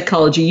everything in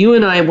psychology, you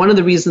and I, one of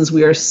the reasons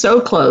we are so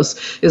close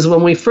is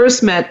when we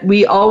first met,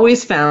 we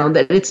always found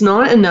that it's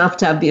not enough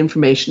to have the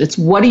information. It's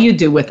what do you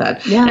do with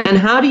it? Yeah. And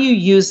how do you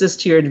use this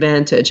to your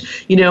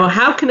advantage? You know,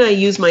 how can I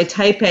use my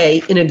type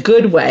A in a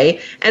good way?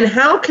 And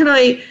how can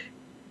I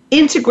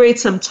integrate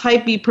some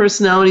type B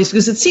personalities?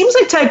 Because it seems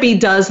like type B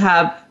does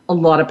have a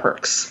lot of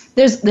perks.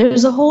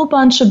 There's a whole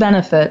bunch of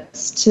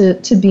benefits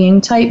to being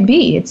type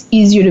B. It's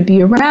easier to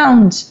be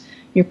around.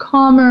 You're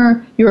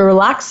calmer. You're a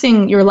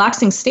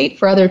relaxing state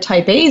for other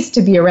type A's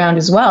to be around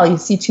as well. You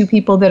see two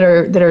people that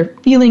are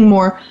feeling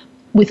more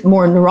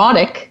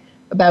neurotic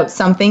about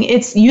something.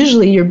 It's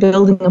usually you're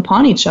building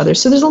upon each other.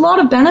 So there's a lot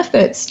of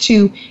benefits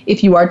to,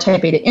 if you are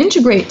type A, to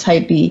integrate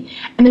type B.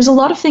 And there's a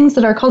lot of things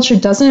that our culture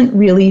doesn't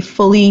really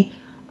fully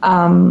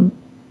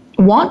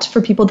want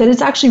for people, that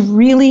it's actually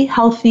really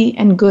healthy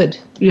and good.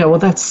 Yeah, well,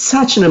 that's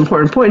such an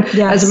important point.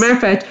 Yes. As a matter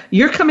of fact,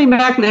 you're coming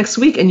back next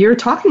week and you're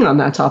talking on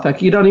that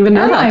topic. You don't even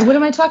know that. What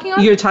am I talking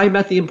on? You're talking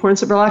about the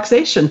importance of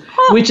relaxation,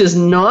 which is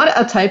not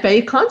a type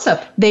A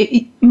concept.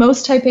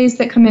 Most type A's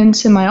that come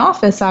into my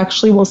office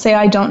actually will say,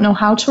 I don't know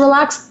how to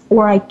relax,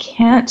 or I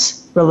can't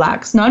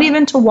relax, not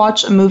even to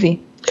watch a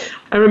movie.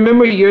 I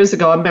remember years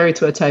ago, I'm married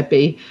to a type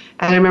B,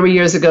 and I remember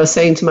years ago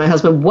saying to my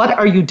husband, what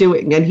are you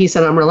doing? And he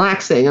said, I'm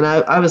relaxing. And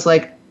I was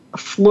like,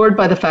 floored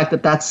by the fact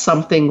that that's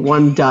something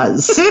one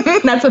does.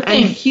 That's a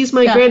thing. And he's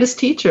my greatest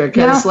teacher,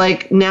 because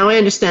now I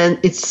understand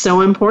it's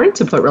so important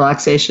to put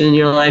relaxation in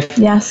your life.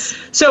 Yes.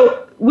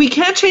 So we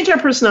can't change our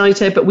personality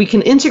type, but we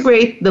can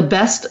integrate the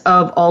best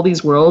of all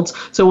these worlds.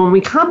 So when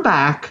we come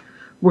back,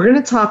 we're going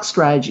to talk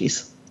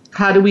strategies.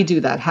 How do we do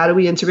that? How do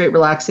we integrate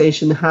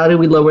relaxation? How do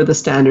we lower the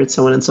standards,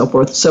 so on and so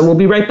forth? So we'll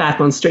be right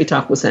back on Straight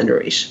Talk with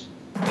Sandra Reish.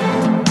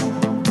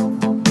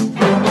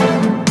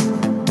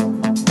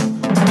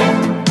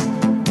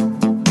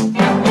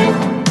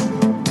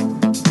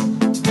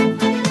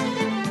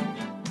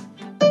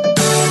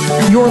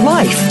 Your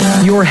life,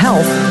 your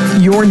health,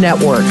 your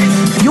network.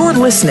 You're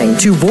listening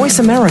to Voice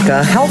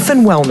America Health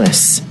and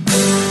Wellness.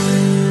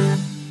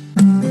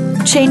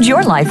 Change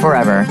your life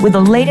forever with the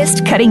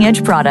latest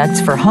cutting-edge products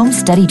for home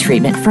study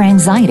treatment for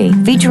anxiety,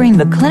 featuring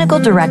the clinical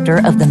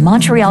director of the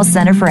Montreal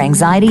Center for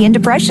Anxiety and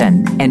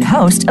Depression and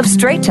host of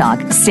Straight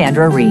Talk,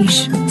 Sandra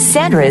Reish.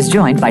 Sandra is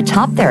joined by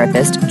top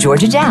therapist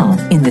Georgia Dow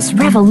in this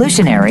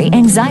revolutionary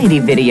anxiety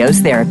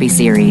videos therapy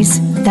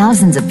series.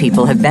 Thousands of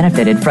people have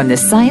benefited from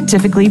this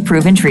scientifically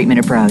proven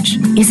treatment approach.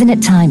 Isn't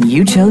it time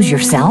you chose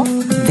yourself?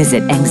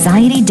 Visit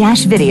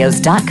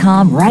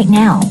anxiety-videos.com right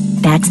now.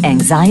 That's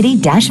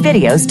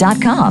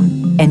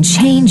anxiety-videos.com and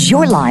change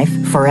your life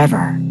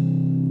forever.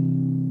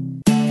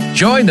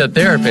 Join the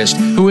therapist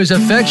who is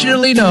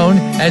affectionately known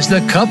as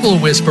the Couple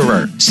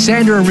Whisperer,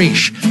 Sandra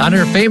Reish, on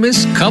her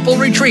famous couple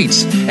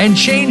retreats, and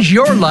change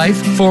your life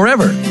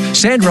forever.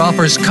 Sandra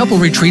offers couple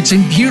retreats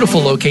in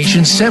beautiful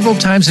locations several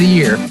times a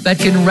year that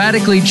can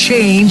radically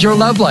change your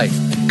love life.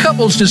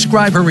 Couples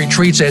describe her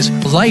retreats as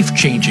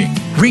life-changing.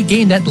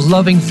 Regain that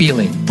loving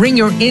feeling, bring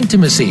your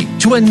intimacy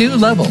to a new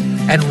level,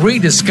 and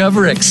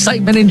rediscover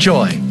excitement and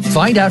joy.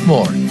 Find out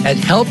more at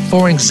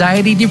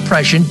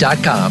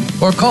helpforanxietydepression.com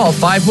or call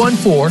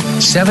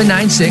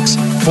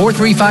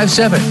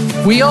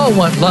 514-796-4357. We all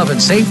want love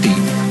and safety.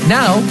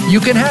 Now you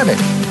can have it.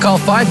 Call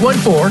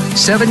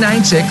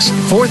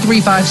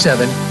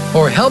 514-796-4357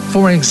 or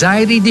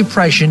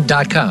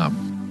helpforanxietydepression.com.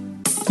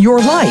 Your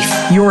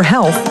life, your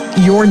health,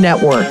 your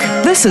network.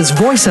 This is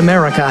Voice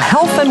America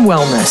Health and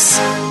Wellness.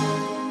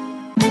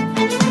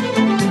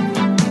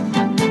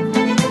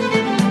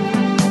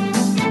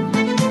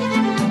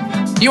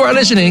 You are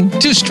listening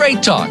to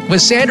Straight Talk with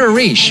Sandra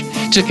Reish.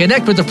 To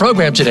connect with the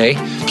program today,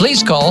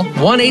 please call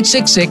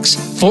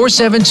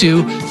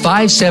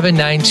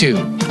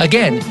 1-866-472-5792.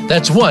 Again,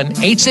 that's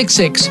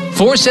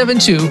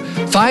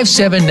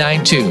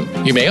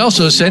 1-866-472-5792. You may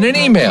also send an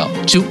email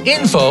to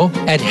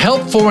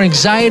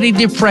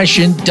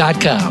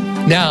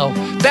info@helpforanxietydepression.com.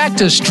 Now, back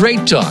to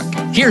Straight Talk.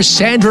 Here's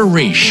Sandra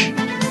Reish.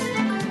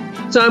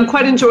 So I'm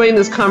quite enjoying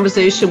this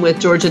conversation with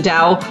Georgia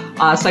Dow,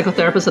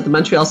 psychotherapist at the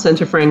Montreal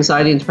Center for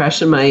Anxiety and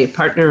Depression, my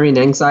partner in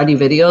Anxiety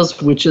Videos,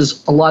 which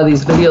is a lot of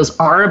these videos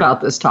are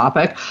about this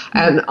topic.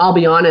 And I'll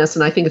be honest,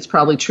 and I think it's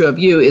probably true of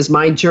you, is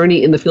my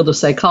journey in the field of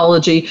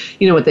psychology.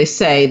 You know what they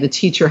say, the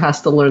teacher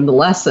has to learn the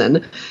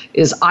lesson,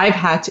 is I've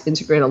had to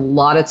integrate a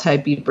lot of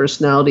type B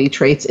personality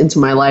traits into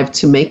my life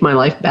to make my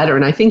life better.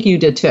 And I think you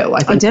did too.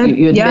 I think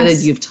you admitted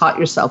you've taught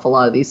yourself a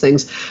lot of these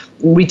things.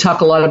 We talk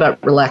a lot about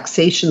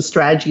relaxation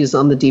strategies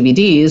on the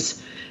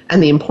DVDs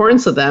and the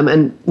importance of them.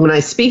 And when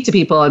I speak to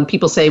people and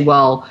people say,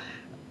 well,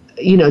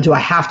 you know, do I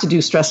have to do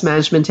stress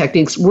management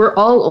techniques? We're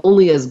all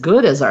only as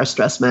good as our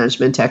stress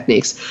management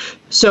techniques.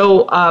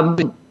 So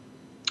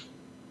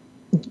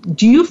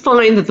do you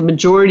find that the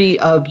majority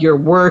of your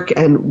work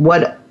and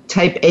what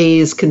type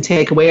A's can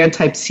take away on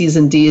type C's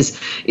and D's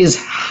is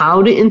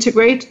how to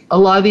integrate a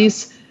lot of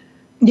these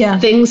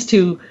things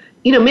to,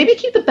 you know, maybe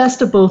keep the best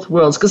of both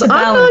worlds? Because I'm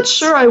not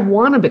sure I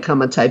want to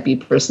become a type B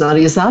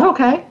personality. Is that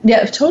okay?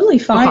 Yeah, totally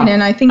fine.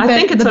 And I think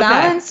that the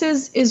balance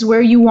is where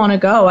you want to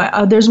go.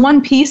 There's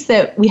one piece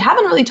that we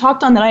haven't really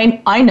talked on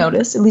that I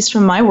notice, at least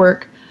from my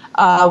work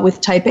with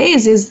type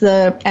A's,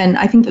 and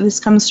I think that this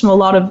comes from a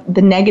lot of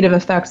the negative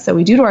effects that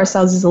we do to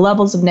ourselves, is the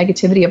levels of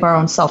negativity of our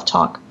own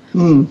self-talk.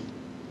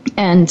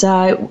 And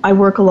I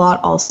work a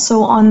lot also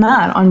on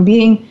that, on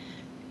being,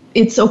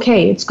 it's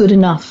okay, it's good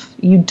enough.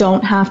 You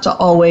don't have to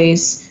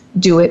always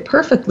do it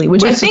perfectly,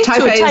 which I think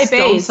to a type A,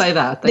 don't say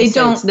that. They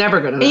don't. It's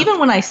never good enough. Even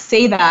when I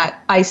say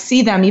that, I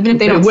see them, even if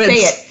they don't say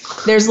it,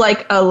 there's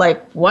what?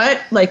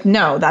 Like,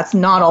 no, that's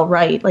not all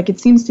right. Like, it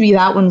seems to be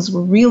that one's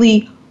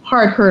really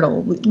hard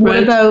hurdle.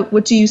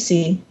 What do you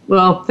see?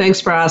 Well,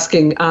 thanks for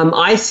asking.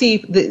 I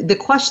see the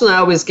question I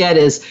always get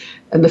is,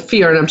 and the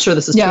fear, and I'm sure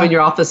this is true in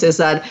your office, is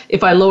that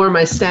if I lower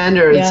my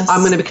standards,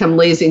 I'm going to become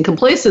lazy and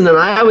complacent. And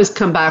I always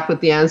come back with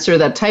the answer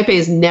that type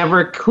A's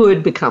never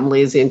could become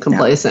lazy and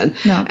complacent.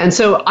 No. And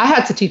so I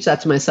had to teach that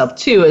to myself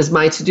too, as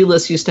my to-do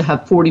list used to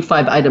have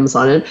 45 items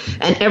on it.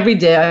 And every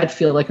day I'd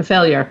feel like a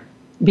failure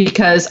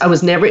because I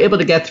was never able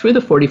to get through the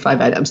 45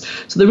 items.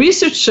 So the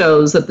research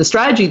shows that the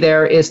strategy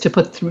there is to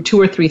put through 2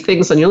 or 3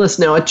 things on your list.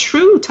 Now, a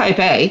true type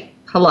A,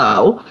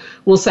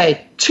 will say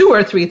 2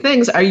 or 3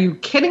 things. Are you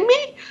kidding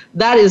me?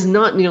 That is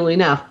not nearly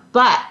enough.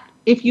 But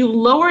if you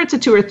lower it to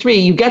 2 or 3,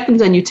 you get them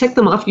done, you tick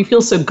them off, you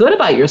feel so good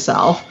about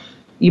yourself,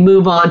 you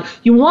move on.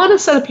 You want to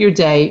set up your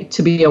day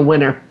to be a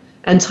winner.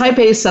 And type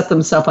A set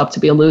themselves up to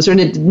be a loser, and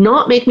it did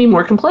not make me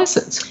more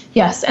complacent.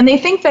 Yes, and they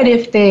think that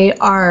if they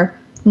are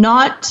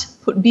not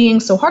being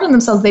so hard on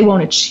themselves, they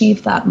won't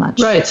achieve that much.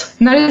 Right.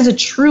 And that is a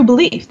true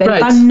belief, that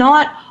if I'm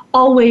not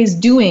always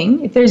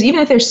doing, if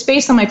there's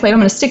space on my plate, I'm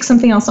going to stick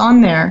something else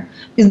on there,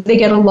 because they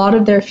get a lot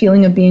of their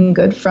feeling of being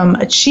good from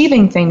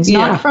achieving things,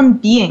 not from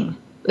being.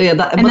 Yeah,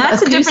 and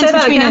that's the difference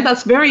between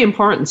that's very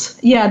important.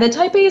 Yeah, the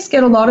type A's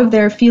get a lot of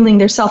their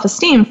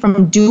self-esteem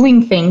from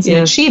doing things and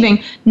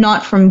achieving,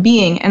 not from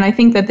being. And I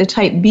think that the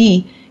type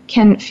B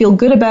can feel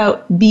good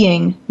about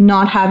being,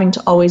 not having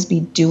to always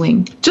be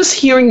doing. Just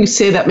hearing you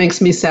say that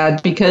makes me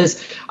sad,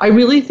 because I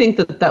really think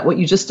that what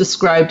you just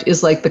described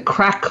is like the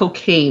crack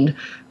cocaine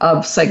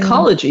of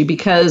psychology,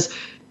 because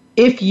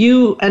if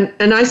you, and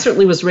I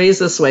certainly was raised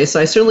this way,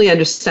 so I certainly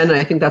understand, and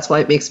I think that's why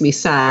it makes me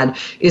sad,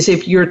 is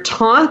if you're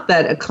taught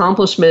that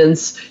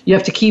accomplishments, you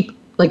have to keep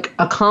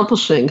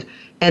accomplishing,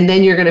 and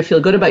then you're going to feel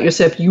good about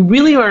yourself, you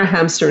really are a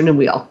hamster in a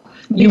wheel.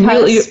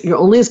 You're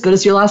only as good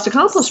as your last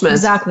accomplishment.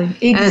 Exactly. And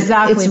it's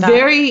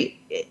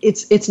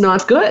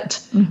not good.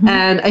 Mm-hmm.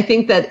 And I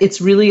think that it's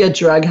really a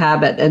drug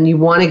habit, and you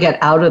want to get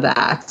out of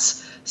that.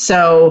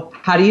 So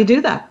how do you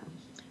do that?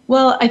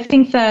 Well, I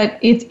think that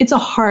it's a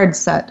hard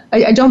set.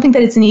 I don't think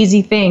that it's an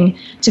easy thing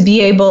to be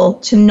able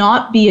to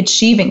not be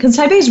achieving, because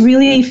type A's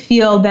really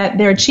feel that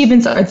their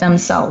achievements are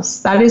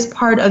themselves. That is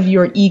part of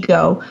your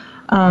ego.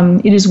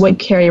 It is what you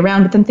carry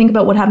around. But then think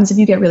about what happens if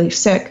you get really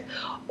sick,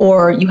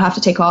 or you have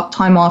to take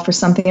time off for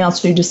something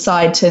else, or you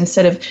decide to,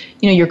 instead of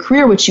your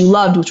career, which you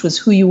loved, which was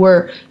who you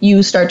were,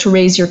 you start to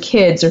raise your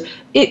kids. Or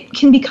it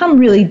can become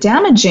really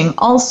damaging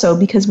also,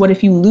 because what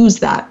if you lose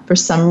that for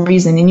some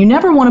reason? And you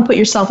never want to put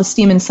your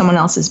self-esteem in someone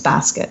else's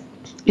basket.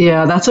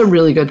 Yeah, that's a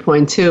really good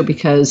point too,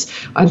 because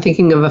I'm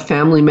thinking of a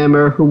family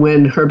member who,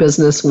 when her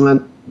business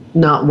went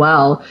not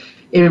well,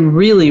 it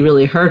really,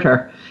 really hurt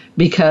her,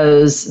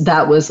 because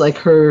that was like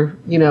her,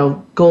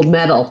 gold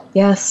medal.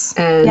 Yes.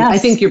 And I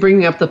think you're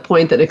bringing up the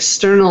point that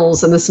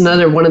externals, and this is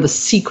another one of the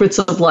secrets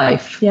of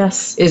life.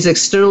 Yes. Is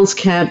externals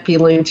can't be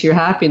linked to your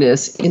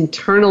happiness.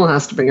 Internal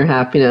has to bring your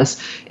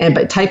happiness.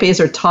 But type A's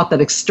are taught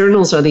that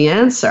externals are the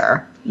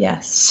answer.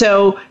 Yes.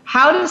 So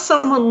how does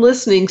someone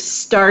listening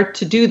start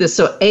to do this?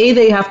 So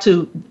they have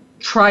to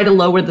try to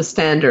lower the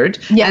standard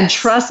and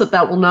trust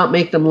that will not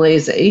make them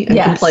lazy and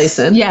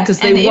complacent because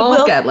they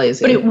won't get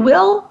lazy. But it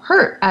will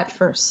hurt at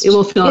first. It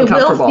will feel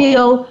uncomfortable. It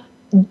will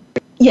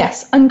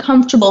feel,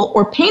 uncomfortable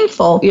or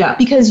painful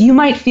because you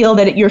might feel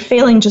that you're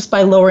failing just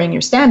by lowering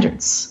your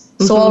standards.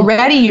 So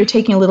already you're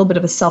taking a little bit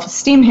of a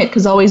self-esteem hit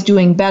because always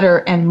doing better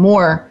and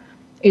more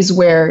is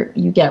where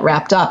you get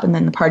wrapped up. And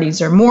then the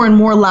parties are more and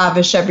more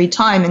lavish every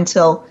time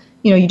until,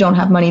 you don't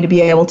have money to be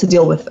able to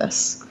deal with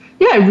this.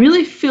 Yeah, I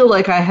really feel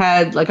like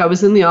I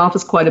was in the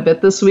office quite a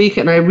bit this week,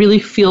 and I really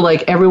feel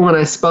like everyone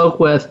I spoke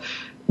with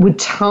would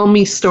tell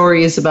me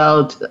stories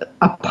about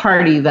a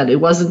party that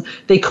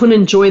they couldn't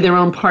enjoy their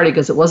own party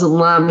because it wasn't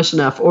lavish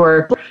enough,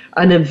 or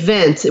an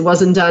event, it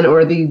wasn't done,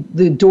 or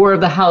the door of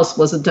the house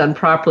wasn't done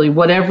properly,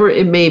 whatever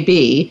it may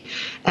be.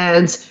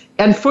 And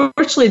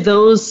unfortunately,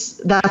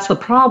 that's the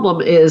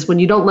problem, is when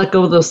you don't let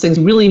go of those things,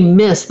 you really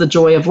miss the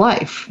joy of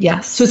life.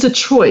 Yes. So it's a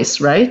choice,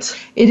 right?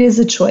 It is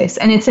a choice.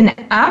 And it's an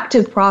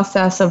active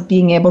process of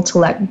being able to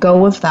let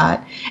go of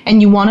that.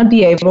 And you want to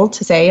be able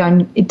to say,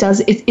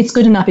 it's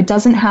good enough. It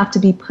doesn't have to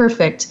be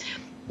perfect.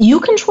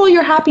 You control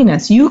your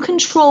happiness. You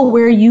control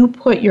where you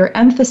put your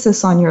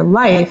emphasis on your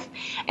life.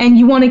 And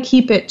you want to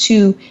keep it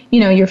to,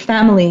 your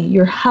family,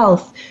 your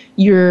health,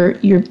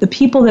 the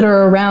people that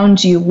are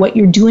around you, what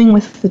you're doing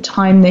with the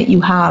time that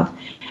you have,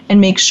 and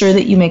make sure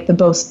that you make the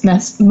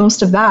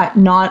most of that,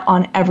 not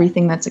on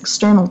everything that's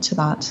external to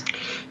that.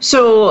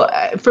 So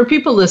for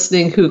people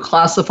listening who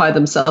classify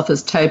themselves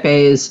as type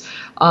A's,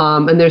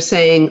 and they're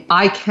saying,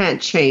 I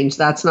can't change,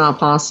 that's not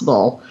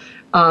possible.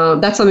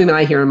 That's something that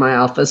I hear in my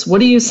office. What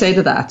do you say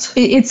to that?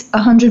 It's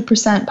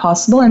 100%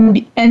 possible,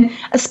 and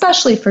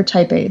especially for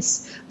type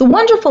A's. The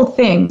wonderful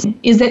thing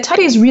is that type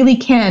A's really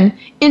can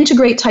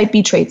integrate type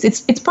B traits.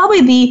 It's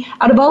probably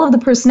out of all of the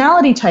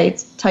personality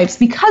types,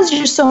 because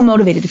you're so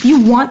motivated. If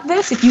you want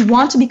this, if you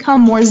want to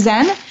become more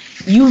Zen,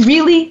 you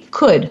really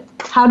could.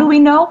 How do we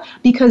know?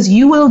 Because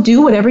you will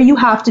do whatever you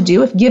have to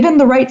do. If given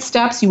the right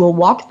steps, you will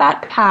walk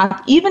that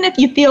path, even if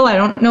you feel, I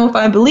don't know if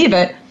I believe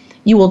it.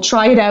 You will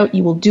try it out,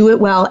 you will do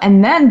it well,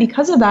 and then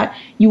because of that,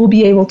 you will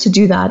be able to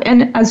do that.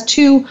 And as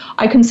two,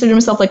 I consider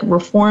myself like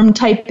reformed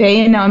type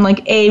A, and now I'm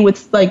like A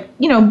with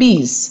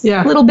B's,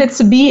 little bits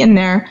of B in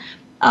there.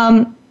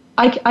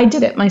 I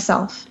did it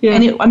myself. Yeah.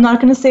 And I'm not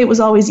going to say it was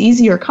always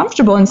easy or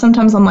comfortable, and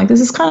sometimes I'm like, this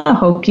is kind of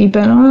hokey,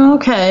 but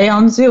okay,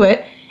 I'll do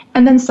it.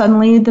 And then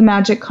suddenly the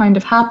magic kind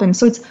of happens.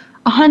 So it's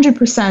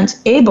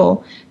 100%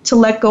 able to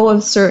let go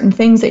of certain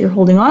things that you're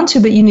holding on to,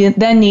 but you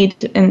then need,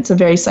 and it's a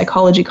very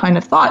psychology kind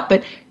of thought,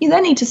 but you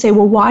then need to say,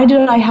 well, why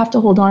did I have to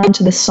hold on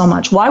to this so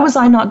much? Why was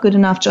I not good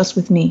enough just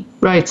with me?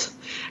 Right.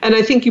 And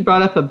I think you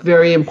brought up a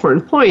very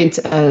important point,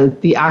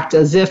 the act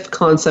as if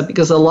concept,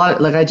 because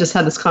I just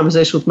had this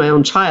conversation with my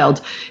own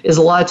child, is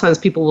a lot of times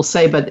people will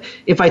say, but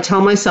if I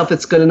tell myself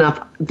it's good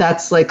enough,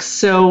 that's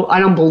I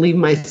don't believe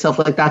myself,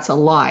 that's a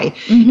lie.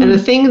 Mm-hmm. And the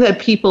thing that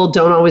people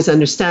don't always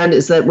understand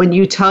is that when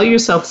you tell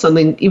yourself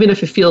something, even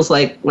if it feels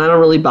like, I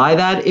don't really buy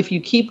that, if you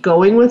keep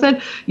going with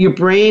it, your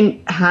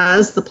brain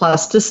has the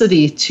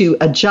plasticity to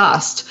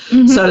adjust.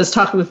 Mm-hmm. So I was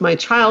talking with my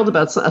child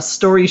about a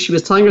story she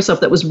was telling herself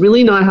that was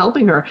really not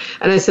helping her.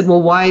 And I said,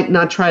 well, why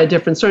not try a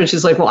different story? And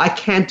she's like, well, I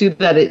can't do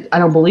that. I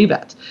don't believe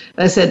it.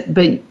 And I said,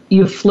 but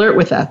you flirt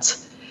with that.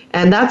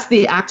 And that's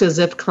the act as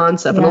if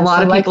concept. Yes, and a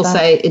lot of people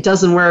say it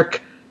doesn't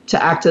work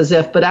to act as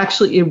if, but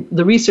actually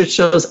the research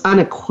shows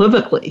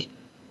unequivocally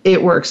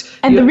it works.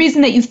 And the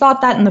reason that you thought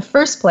that in the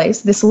first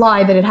place, this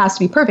lie that it has to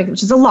be perfect,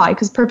 which is a lie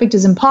because perfect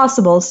is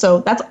impossible.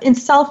 So that's in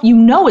itself,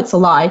 it's a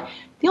lie.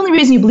 The only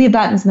reason you believe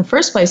that in the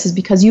first place is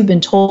because you've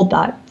been told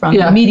that from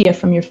the media,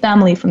 from your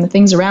family, from the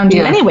things around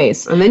you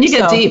anyways. And then you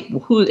get deep.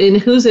 In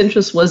whose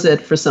interest was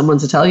it for someone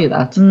to tell you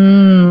that?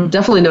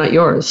 Definitely not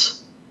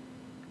yours.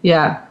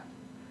 Yeah.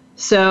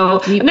 So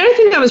another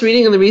thing I was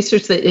reading in the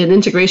research that in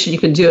integration you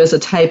can do as a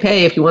type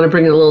A, if you want to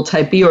bring in a little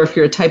type B, or if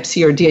you're a type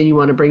C or D and you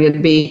want to bring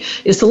in B,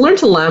 is to learn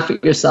to laugh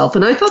at yourself.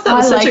 And I thought that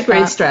was such a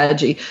great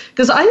strategy,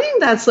 because I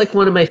think that's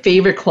one of my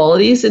favorite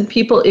qualities in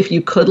people. If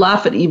you could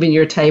laugh at even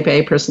your type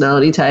A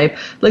personality type,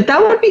 that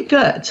would be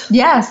good.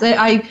 Yes,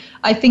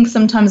 I think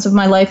sometimes of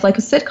my life like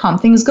a sitcom.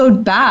 Things go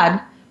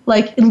bad.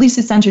 At least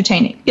it's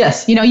entertaining.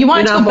 Yes. You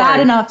want it to go bad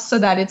enough so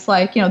that it's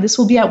this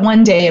will be at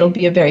one day, it'll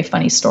be a very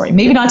funny story.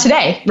 Maybe not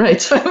today.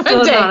 Right. One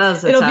day,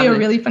 it'll be a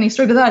really funny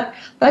story. But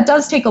that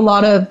does take a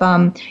lot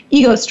of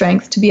ego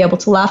strength to be able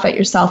to laugh at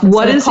yourself.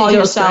 What is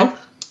ego strength?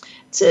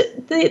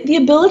 The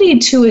ability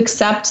to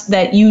accept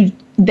that you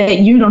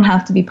don't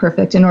have to be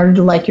perfect in order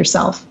to like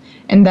yourself,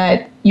 and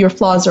that your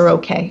flaws are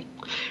okay.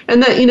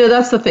 And that,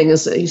 that's the thing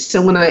is,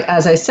 so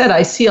as I said,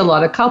 I see a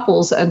lot of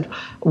couples, and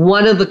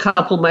one of the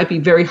couple might be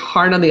very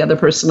hard on the other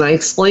person. I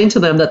explain to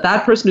them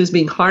that person who's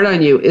being hard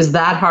on you is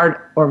that hard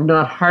or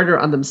not harder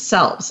on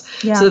themselves.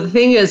 Yeah. So the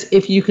thing is,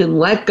 if you can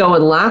let go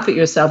and laugh at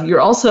yourself, you're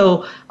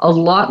also a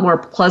lot more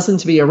pleasant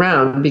to be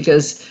around,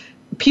 because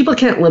people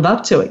can't live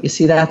up to it. You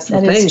see, that's the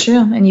thing. That is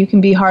true. And you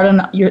can be hard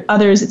on your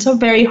others. It's a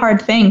very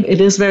hard thing.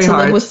 It is very hard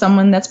to live with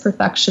someone that's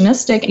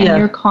perfectionistic and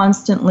you're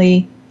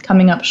constantly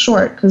coming up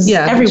short because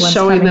everyone's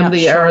showing them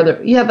the error.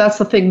 Yeah, that's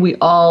the thing. We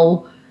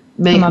all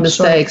make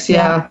mistakes.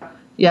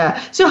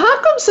 Yeah. So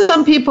how come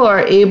some people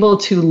are able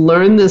to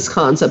learn this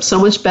concept so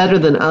much better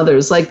than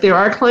others? Like there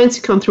are clients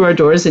who come through our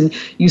doors, and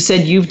you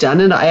said you've done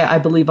it. I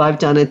believe I've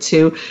done it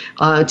too,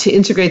 to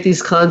integrate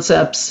these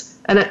concepts.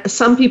 And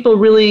some people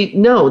really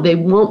they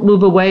won't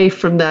move away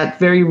from that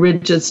very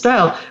rigid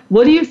style.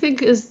 What do you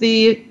think is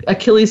the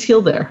Achilles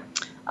heel there?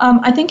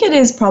 I think it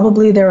is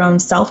probably their own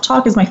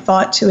self-talk. Is my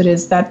thought to it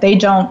is that they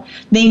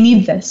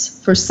need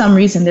this for some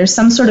reason. There's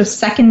some sort of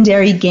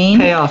secondary gain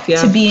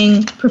to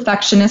being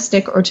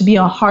perfectionistic or to be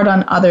hard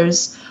on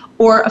others,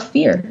 or a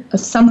fear of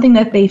something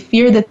that they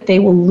fear that they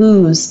will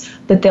lose,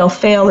 that they'll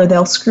fail or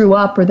they'll screw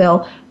up, or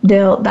they'll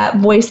that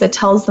voice that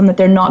tells them that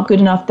they're not good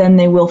enough, then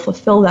they will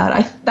fulfill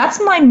that. That's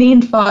my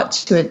main thought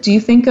to it. Do you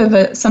think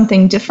of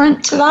something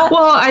different to that?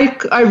 Well,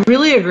 I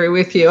really agree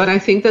with you. And I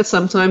think that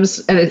sometimes,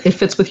 and it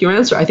fits with your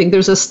answer, I think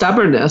there's a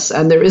stubbornness,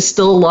 and there is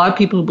still a lot of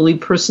people who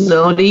believe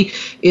personality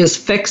is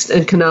fixed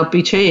and cannot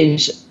be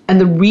changed. And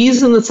the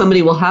reason that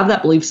somebody will have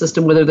that belief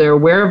system, whether they're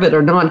aware of it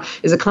or not,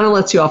 is it kind of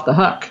lets you off the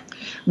hook.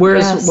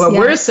 Whereas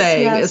we're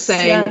saying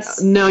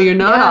is no, you're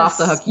not off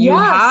the hook. You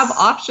have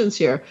options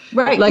here.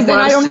 Right. Like then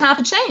I don't have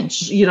to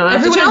change. You don't have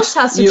Everyone to change. else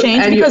has to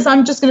change because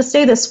I'm just going to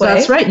stay this way.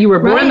 That's right. You were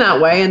born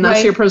that way, and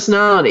that's your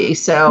personality.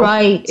 So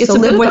it's a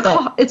bit of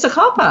a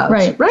cop-out.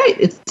 Right.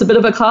 It's a bit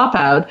of a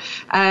cop-out.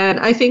 And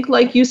I think,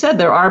 like you said,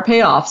 there are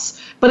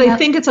payoffs. But I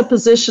think it's a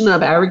position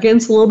of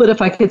arrogance a little bit, if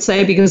I could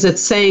say, because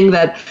it's saying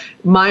that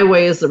my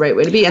way is the right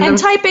way to be. And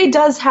Type A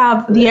does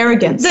have the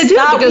arrogance. They do.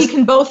 That we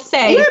can both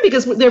say. Yeah,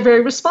 because they're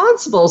very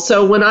responsible.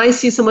 So when I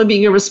see someone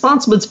being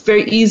irresponsible, it's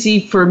very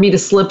easy for me to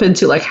slip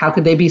into, like, how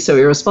could they be so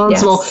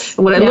irresponsible? Yes.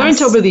 And what I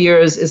learned over the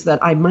years is that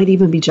I might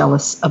even be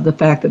jealous of the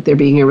fact that they're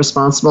being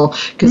irresponsible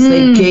because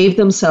they gave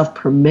themselves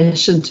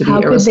permission to be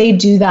irresponsible. How could they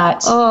do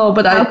that? Oh,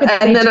 but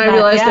then I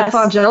realized that if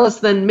I'm jealous,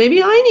 then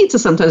maybe I need to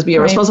sometimes be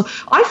irresponsible.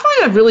 I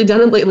find I've really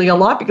done it lately a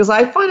lot because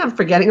I find I'm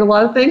forgetting a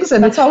lot of things.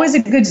 And that's always a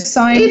good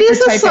sign it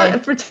is for Type A.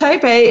 For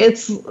Type A,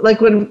 it's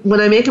like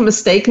when I make a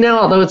mistake now,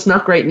 although it's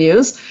not great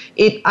news,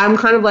 I'm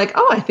kind of like,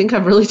 I think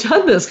I've really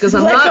done this because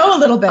I'm not go a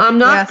little bit. I'm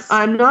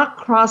not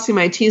crossing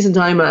my T's and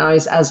dotting my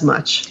I's as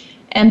much.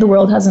 And the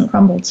world hasn't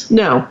crumbled.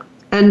 No.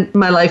 And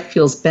my life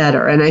feels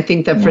better. And I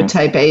think that for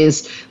Type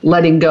A's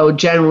letting go,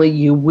 generally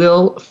you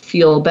will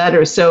feel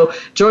better. So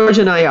George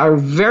and I are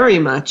very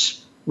much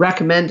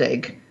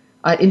recommending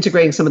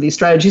integrating some of these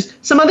strategies,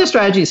 some other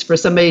strategies for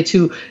somebody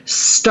to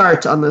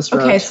start on this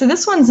road. Okay, so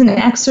this one's an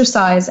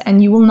exercise,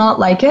 and you will not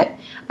like it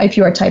if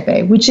you are Type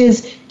A, which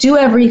is do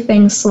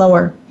everything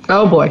slower.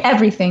 Oh, boy.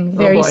 Everything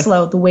very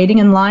slow. The waiting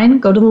in line,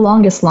 go to the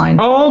longest line.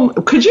 Oh,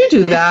 could you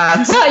do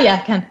that? Yeah,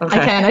 I can. Okay.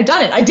 I can. I've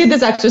done it. I did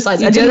this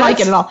exercise. I didn't like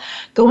it at all.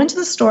 Go into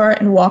the store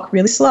and walk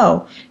really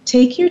slow.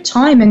 Take your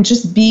time and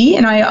just be.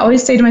 And I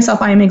always say to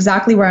myself, I am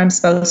exactly where I'm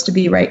supposed to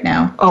be right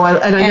now. Oh,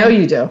 and I know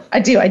you do. I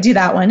do. I do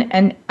that one.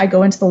 And I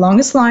go into the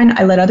longest line.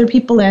 I let other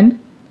people in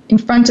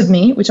front of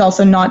me, which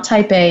also not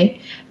Type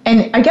A.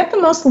 And I get the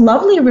most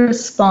lovely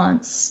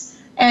response.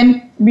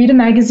 And read a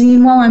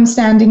magazine while I'm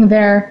standing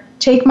there.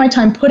 Take my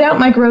time, put out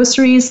my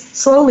groceries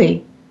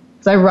slowly.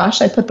 As I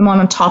rush, I put them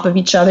on top of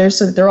each other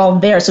so that they're all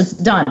there, so it's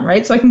done,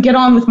 right? So I can get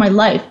on with my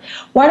life.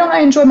 Why don't I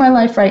enjoy my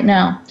life right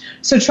now?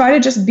 So try to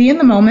just be in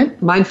the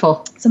moment.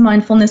 Mindful. It's a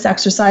mindfulness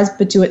exercise,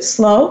 but do it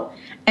slow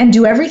and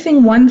do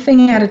everything one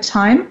thing at a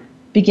time.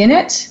 Begin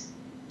it,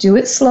 do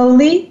it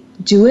slowly,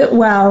 do it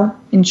well,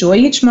 enjoy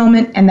each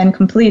moment, and then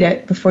complete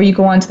it before you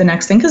go on to the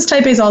next thing. Because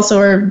Type A's also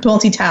are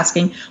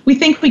multitasking. We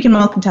think we can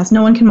multitask.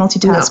 No one can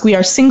multitask. No. We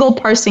are single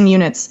parsing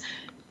units.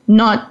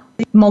 Not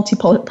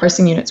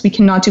multi-parsing units. We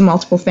cannot do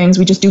multiple things.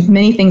 We just do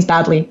many things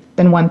badly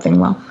than one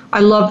thing well. I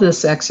love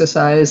this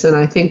exercise, and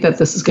I think that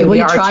this is going to be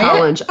our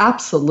challenge.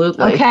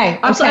 Absolutely. Okay.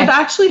 I've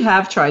actually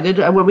tried it.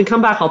 When we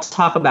come back, I'll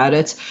talk about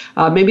it.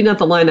 Maybe not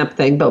the lineup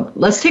thing, but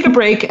let's take a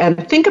break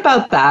and think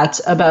about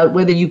that, about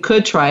whether you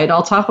could try it.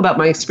 I'll talk about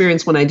my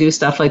experience when I do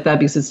stuff like that,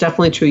 because it's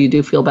definitely true. You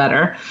do feel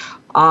better.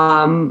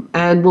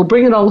 And we'll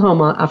bring it all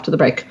home after the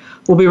break.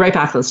 We'll be right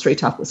back on Straight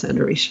Talk with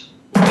Sandra Reish.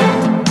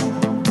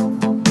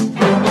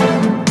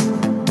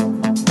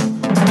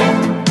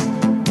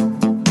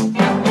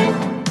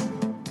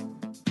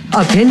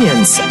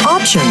 Opinions,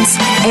 options,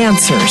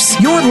 answers.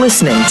 You're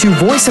listening to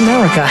Voice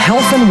America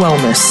Health and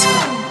Wellness.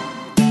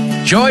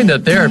 Join the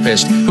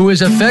therapist who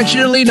is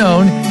affectionately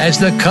known as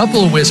the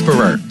Couple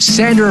Whisperer,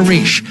 Sandra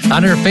Reish,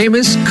 on her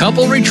famous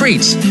couple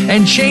retreats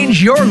and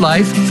change your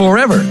life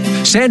forever.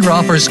 Sandra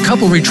offers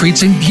couple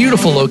retreats in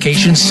beautiful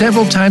locations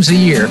several times a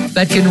year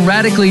that can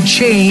radically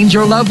change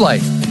your love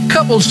life.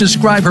 Couples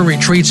describe her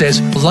retreats as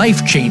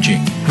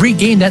life-changing.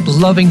 Regain that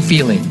loving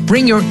feeling,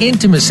 bring your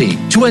intimacy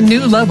to a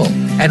new level,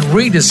 and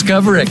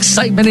rediscover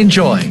excitement and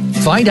joy.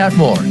 Find out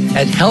more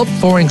at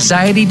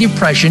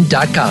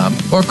helpforanxietydepression.com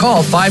or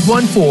call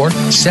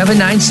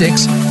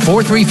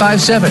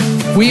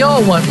 514-796-4357. We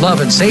all want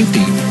love and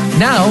safety.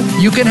 Now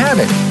you can have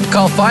it.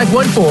 Call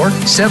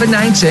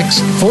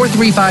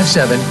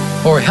 514-796-4357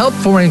 or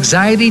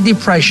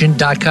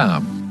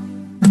helpforanxietydepression.com.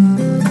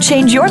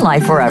 Change your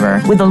life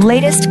forever with the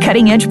latest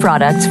cutting-edge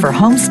products for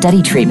home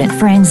study treatment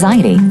for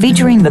anxiety,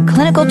 featuring the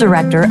clinical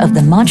director of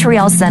the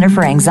Montreal Center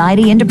for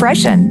Anxiety and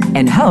Depression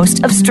and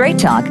host of Straight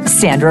Talk,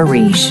 Sandra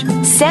Reich.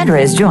 Sandra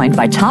is joined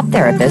by top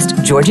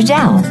therapist Georgia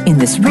Dow in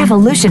this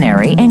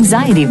revolutionary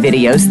anxiety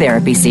videos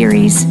therapy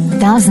series.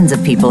 Thousands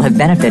of people have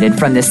benefited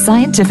from this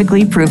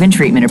scientifically proven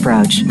treatment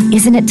approach.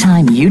 Isn't it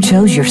time you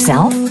chose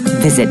yourself?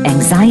 Visit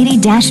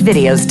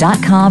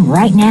anxiety-videos.com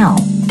right now.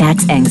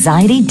 That's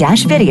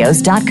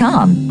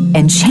anxiety-videos.com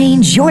and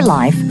change your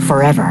life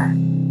forever.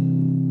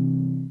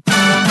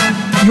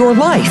 Your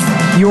life,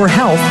 your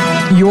health,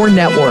 your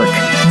network.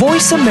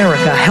 Voice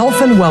America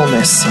Health and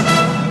Wellness.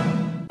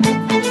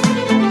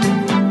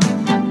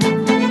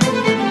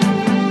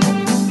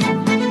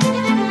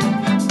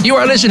 You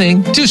are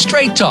listening to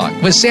Straight Talk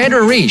with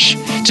Sandra Reich.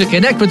 To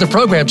connect with the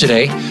program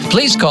today,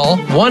 please call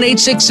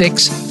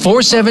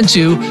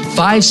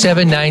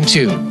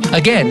 1-866-472-5792.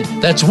 Again,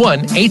 that's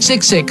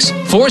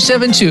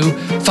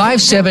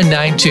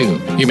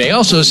 1-866-472-5792. You may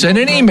also send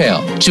an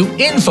email to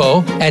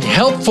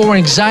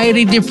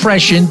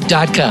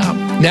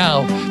info@helpforanxietydepression.com.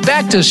 Now,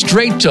 back to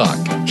Straight Talk.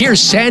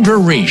 Here's Sandra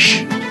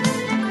Reich.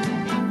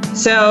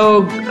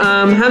 So,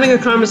 having a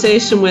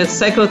conversation with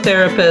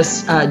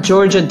psychotherapist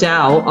Georgia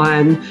Dow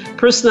on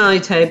personality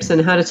types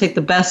and how to take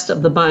the best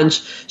of the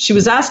bunch. She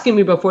was asking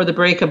me before the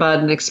break about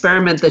an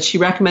experiment that she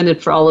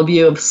recommended for all of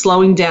you of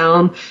slowing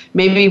down,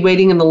 maybe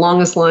waiting in the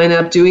longest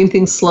lineup, doing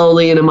things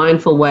slowly in a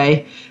mindful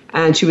way.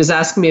 And she was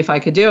asking me if I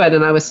could do it.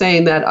 And I was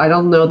saying that I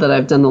don't know that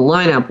I've done the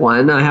lineup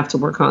one. I have to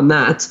work on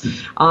that.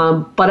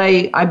 But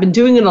I've been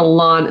doing it a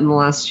lot in the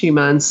last few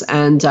months.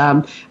 And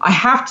I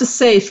have to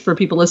say, for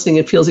people listening,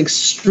 it feels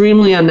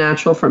extremely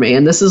unnatural for me.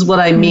 And this is what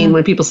I mean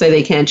when people say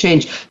they can't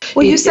change.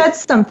 Well, you said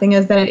something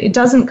is that it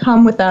doesn't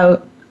come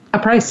without a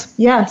price.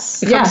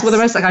 Yes. It comes with a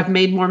price. Like I've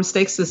made more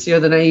mistakes this year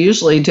than I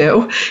usually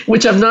do,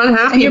 which I'm not happy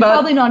about. And you're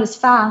probably not as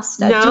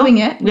fast at doing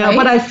it. No, right?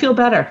 But I feel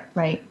better.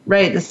 Right.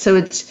 Right.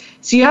 So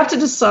you have to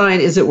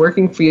decide, is it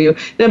working for you?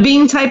 Now,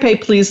 being type A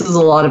pleases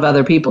a lot of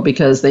other people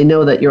because they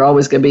know that you're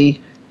always going to be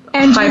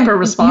hyper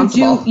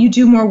responsible. You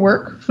do more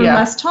work for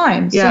less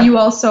time. So you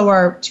also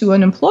are, to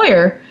an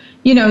employer,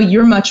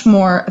 you're much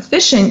more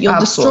efficient. You'll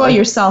destroy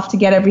yourself to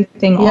get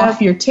everything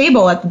off your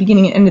table at the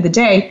beginning and end of the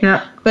day.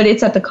 Yeah. But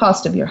it's at the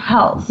cost of your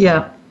health.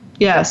 Yeah.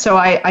 Yeah. So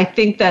I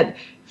think that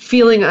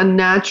feeling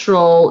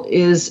unnatural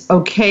is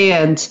okay,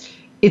 and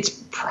it's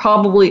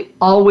probably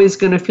always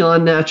going to feel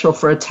unnatural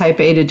for a type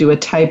A to do a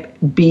type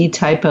B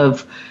type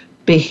of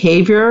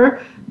behavior.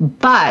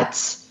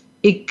 But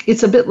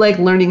it's a bit like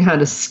learning how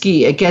to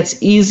ski. It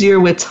gets easier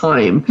with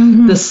time.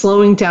 Mm-hmm. The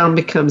slowing down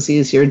becomes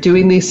easier.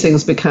 Doing these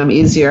things become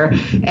easier.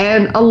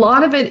 And a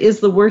lot of it is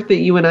the work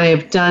that you and I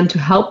have done to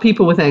help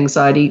people with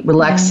anxiety,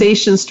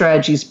 relaxation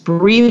strategies,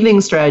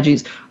 breathing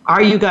strategies.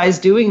 Are you guys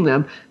doing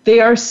them? They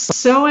are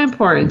so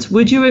important.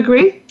 Would you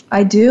agree?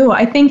 I do.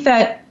 I think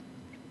that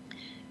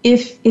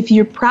if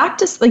you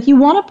practice, like you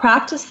want to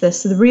practice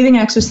this, so the breathing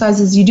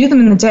exercises, you do them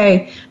in the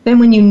day, then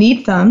when you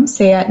need them,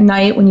 say at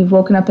night when you've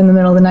woken up in the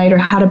middle of the night or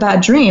had a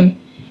bad dream,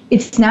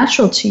 it's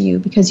natural to you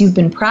because you've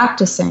been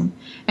practicing.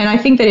 And I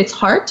think that it's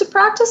hard to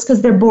practice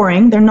because they're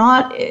boring. They're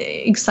not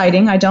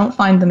exciting. I don't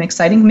find them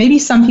exciting. Maybe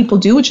some people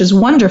do, which is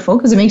wonderful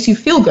because it makes you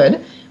feel good.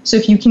 So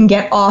if you can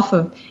get off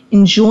of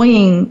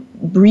enjoying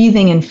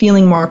breathing and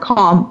feeling more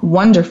calm,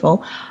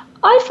 wonderful.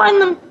 I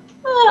find them,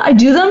 I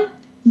do them.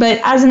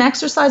 But as an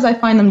exercise, I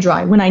find them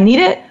dry. When I need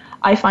it,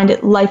 I find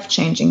it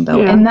life-changing,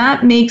 though. Yeah. And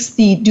that makes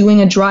the doing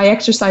a dry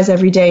exercise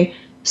every day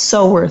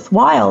so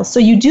worthwhile. So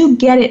you do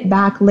get it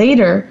back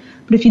later.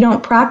 But if you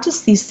don't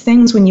practice these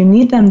things when you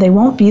need them, they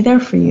won't be there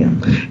for you.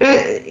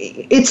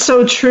 It's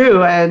so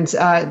true. And,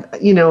 I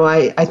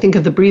think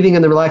of the breathing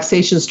and the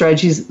relaxation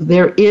strategies.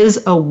 There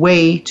is a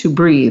way to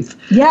breathe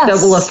that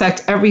will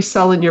affect every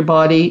cell in your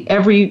body,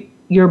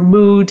 your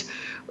mood,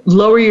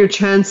 lower your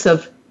chance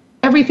of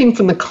everything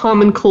from the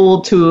common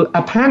cold to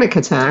a panic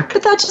attack.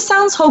 But that just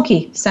sounds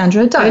hokey,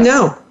 Sandra. It does. I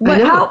know.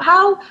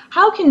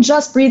 How can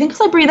just breathing?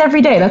 Because I breathe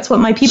every day. That's what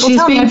my people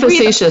tell me. She's being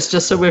facetious,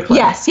 just so we're clear.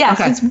 Yes.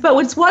 Okay. But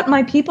it's what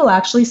my people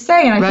actually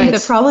say, and I think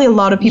that probably a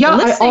lot of people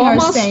listening are saying. I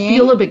almost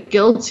feel a bit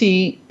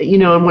guilty,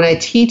 and when I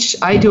teach,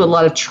 I do a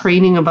lot of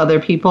training of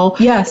other people.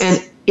 Yes.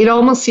 And it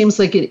almost seems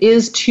like it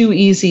is too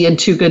easy and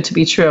too good to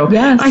be true.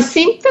 Yes. I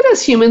think that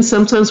as humans,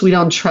 sometimes we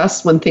don't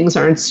trust when things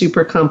aren't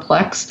super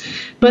complex.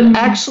 But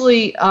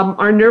actually,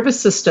 our nervous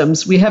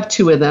systems, we have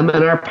two of them,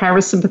 and our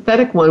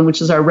parasympathetic one,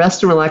 which is our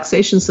rest and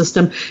relaxation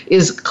system,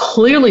 is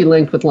clearly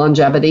linked with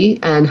longevity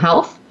and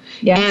health.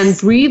 Yes. And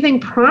breathing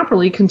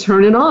properly can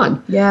turn it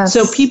on. Yes.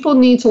 So people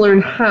need to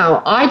learn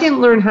how. I didn't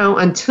learn how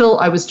until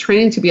I was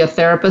training to be a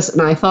therapist,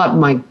 and I thought,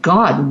 my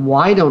God,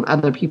 why don't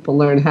other people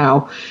learn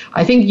how?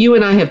 I think you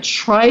and I have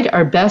tried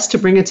our best to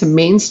bring it to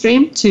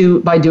mainstream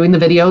by doing the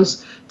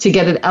videos, to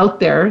get it out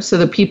there so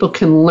that people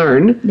can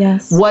learn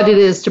what it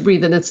is to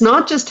breathe. And it's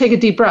not just take a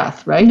deep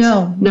breath, right?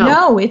 No,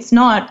 it's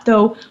not.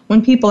 Though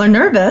when people are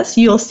nervous,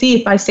 you'll see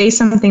if I say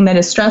something that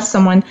has stressed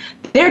someone,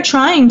 they're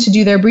trying to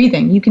do their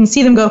breathing. You can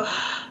see them go,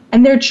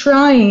 and they're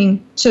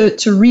trying to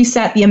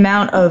reset the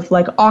amount of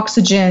like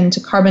oxygen to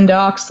carbon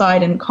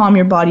dioxide and calm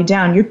your body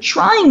down. You're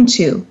trying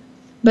to,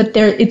 but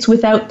it's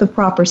without the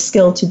proper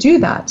skill to do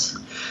that.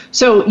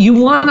 So you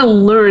want to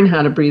learn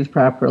how to breathe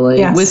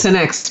properly with an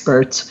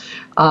expert,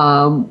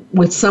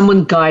 with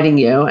someone guiding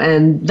you.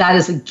 And that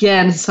is,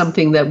 again,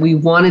 something that we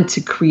wanted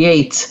to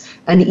create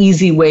an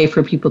easy way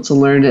for people to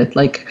learn it.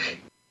 Like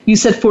you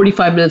said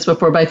 45 minutes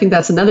before, but I think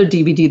that's another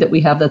DVD that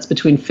we have that's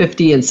between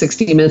 50 and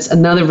 60 minutes.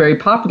 Another very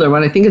popular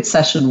one. I think it's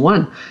session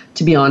 1,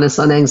 to be honest,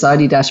 on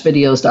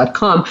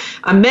anxiety-videos.com.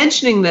 I'm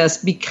mentioning this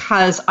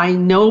because I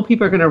know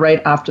people are going to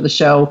write after the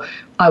show,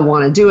 I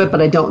want to do it,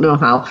 but I don't know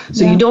how.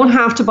 So you don't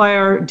have to buy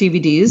our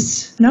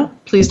DVDs. No.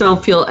 Please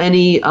don't feel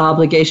any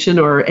obligation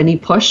or any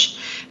push.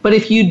 But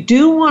if you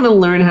do want to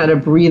learn how to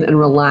breathe and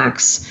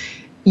relax,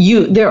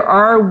 there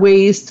are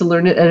ways to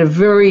learn it at a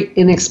very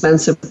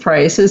inexpensive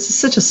price. It's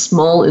such a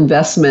small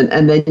investment,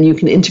 and then you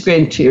can integrate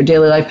it into your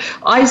daily life.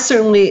 I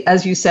certainly,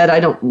 as you said, I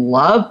don't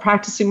love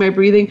practicing my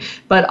breathing,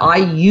 but I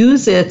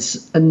use it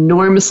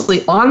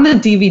enormously. On the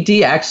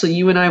DVD, actually,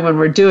 you and I, when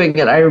we're doing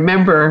it, I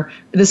remember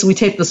we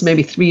taped this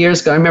maybe 3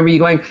 years ago. I remember you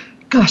going,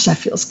 gosh, that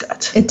feels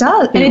good. It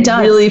does. And it does.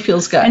 It really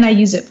feels good. And I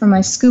use it for my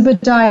scuba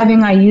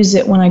diving. I use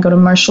it when I go to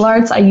martial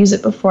arts. I use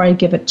it before I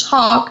give a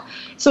talk.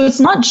 So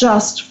it's not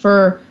just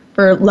for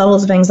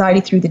levels of anxiety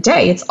through the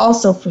day. It's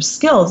also for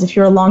skills. If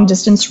you're a long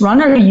distance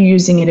runner, you're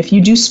using it. If you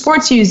do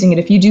sports, you're using it.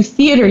 If you do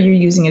theater, you're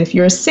using it. If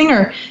you're a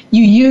singer,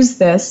 you use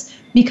this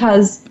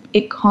because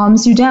it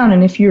calms you down.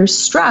 And if you're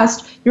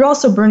stressed, you're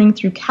also burning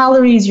through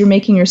calories. You're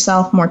making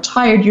yourself more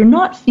tired. You're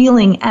not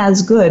feeling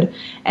as good.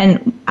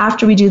 And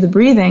after we do the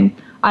breathing,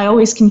 I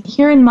always can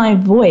hear in my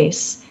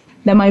voice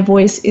that my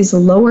voice is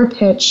lower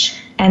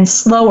pitch and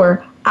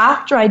slower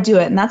after I do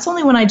it. And that's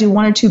only when I do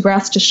 1 or 2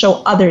 breaths to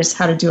show others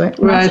how to do it.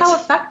 And that's how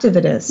effective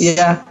it is.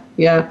 Yeah.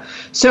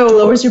 So it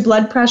lowers your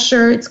blood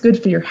pressure. It's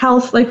good for your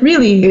health. Like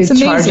really, it's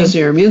amazing. It charges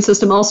your immune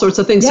system, all sorts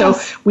of things.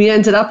 Yes. So we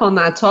ended up on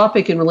that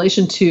topic in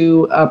relation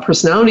to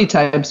personality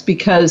types,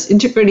 because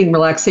integrating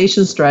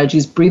relaxation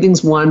strategies,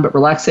 breathing's one, but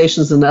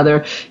relaxation's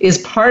another, is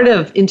part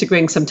of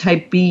integrating some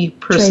type B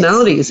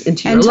personalities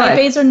into your life. And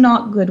type A's are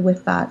not good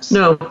with that.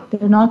 No.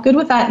 They're not good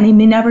with that, and they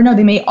may never know.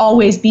 They may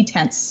always be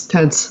tense.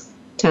 Tense.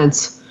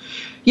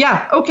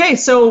 Yeah. Okay.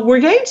 So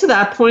we're getting to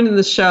that point in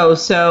the show.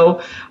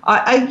 So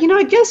I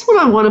guess what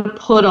I want to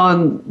put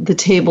on the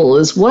table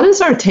is, what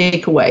is our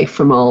takeaway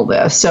from all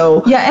this?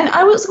 So yeah. And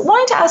I was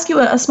wanting to ask you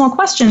a small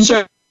question.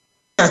 Sure.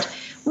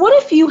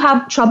 What if you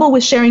have trouble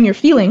with sharing your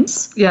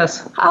feelings?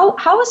 Yes.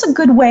 How is a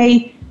good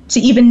way to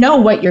even know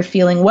what you're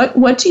feeling?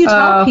 What do you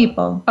tell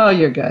people? Oh,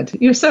 you're good.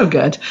 You're so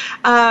good.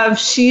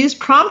 She's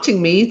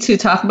prompting me to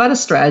talk about a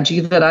strategy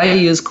that I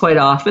use quite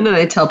often, and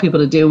I tell people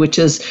to do, which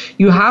is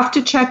you have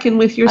to check in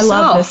with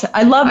yourself.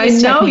 I love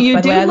this I know technique,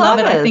 you do. I love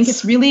it. I think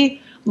it's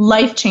really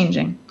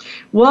life-changing.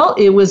 Well,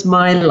 it was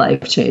my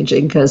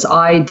life-changing, because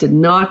I did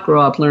not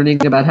grow up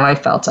learning about how I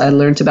felt. I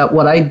learned about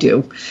what I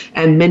do,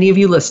 and many of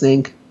you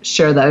listening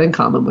share that in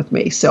common with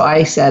me. So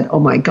I said, oh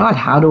my God,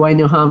 how do I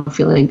know how I'm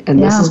feeling? And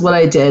this is what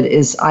I did,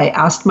 is I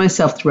asked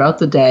myself throughout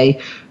the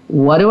day,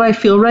 what do I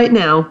feel right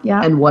now?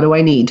 And what do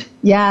I need?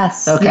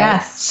 Yes. Okay.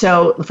 Yes.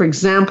 So for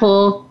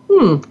example,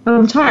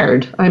 I'm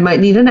tired. I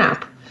might need a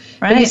nap.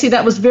 Right. But you see,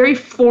 that was very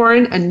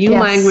foreign and new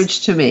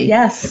language to me.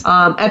 Yes.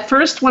 At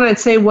first, when I'd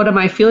say, what am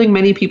I feeling?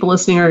 Many people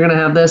listening are going to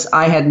have this.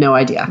 I had no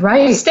idea.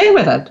 Right. Stay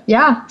with it.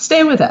 Yeah.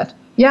 Stay with it.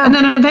 Yeah. And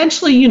then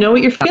eventually you know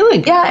what you're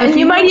feeling. Yeah, and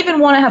you might even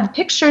want to have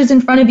pictures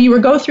in front of you or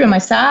go through, am I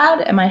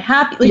sad? Am I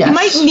happy? Like you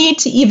might need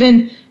to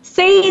even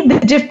say the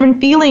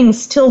different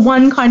feelings till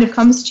one kind of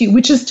comes to you,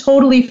 which is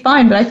totally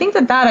fine. But I think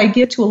that I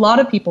give to a lot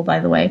of people, by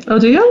the way. Oh,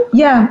 do you?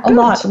 Yeah, a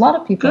lot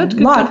of people.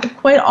 Good.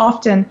 Quite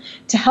often,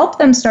 to help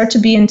them start to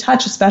be in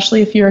touch,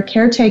 especially if you're a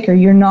caretaker,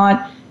 you're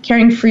not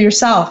caring for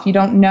yourself, you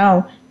don't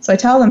know. So I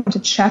tell them to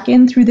check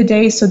in through the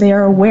day so they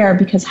are aware,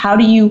 because how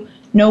do you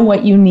know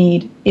what you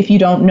need if you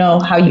don't know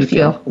how you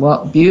feel?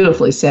 Well,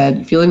 beautifully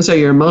said. Feelings are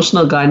your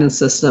emotional guidance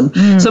system.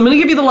 So I'm going to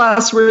give you the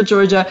last word,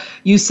 Georgia.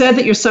 You said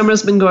that your summer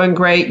has been going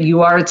great.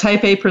 You are a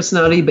type A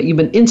personality, but you've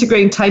been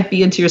integrating type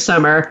B into your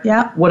summer.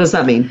 Yeah. What does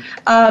that mean?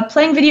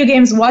 Playing video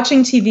games,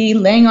 watching TV,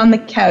 laying on the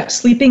couch,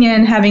 sleeping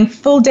in, having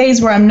full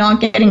days where I'm not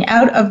getting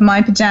out of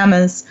my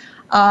pajamas.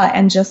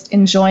 And just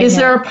enjoying Is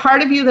there a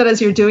part of you that,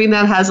 as you're doing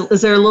that,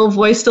 is there a little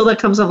voice still that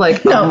comes up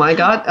like, oh my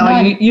God?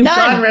 You've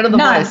gotten rid of the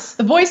voice.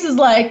 The voice is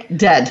like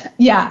dead.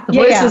 Yeah. The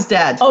voice is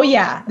dead. Oh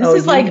yeah. This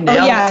is like,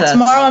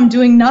 tomorrow I'm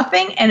doing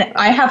nothing and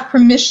I have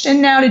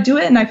permission now to do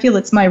it, and I feel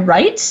it's my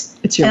right.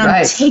 It's your and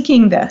right. I'm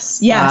taking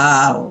this. Yes.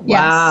 Wow. Yes.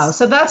 Wow.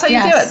 So that's how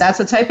you do it. That's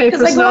a type A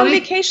personality. Because I go on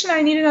vacation,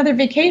 I need another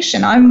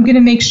vacation. I'm going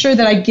to make sure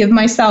that I give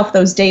myself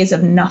those days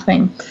of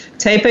nothing.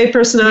 Type A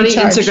personality,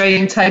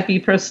 integrating type B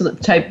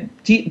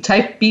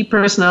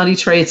personality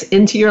traits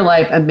into your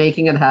life and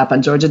making it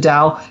happen. Georgia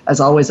Dow,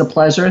 as always, a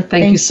pleasure.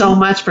 Thank you so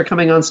much for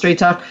coming on Straight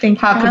Talk.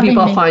 How can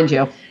people find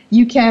you?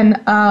 You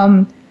can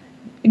go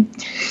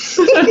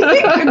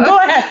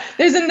ahead.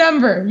 There's a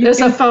number. There's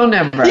a phone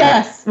number.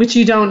 Yes. Which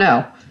you don't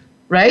know.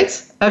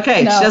 right?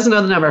 Okay, No. She doesn't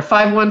know the number.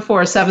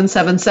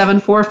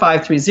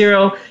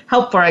 514-777-4530,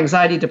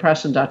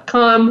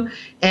 helpforanxietydepression.com.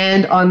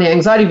 And on the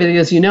anxiety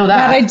videos, you know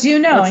that. That I do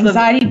know,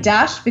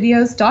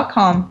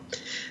 anxiety-videos.com.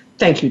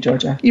 Thank you,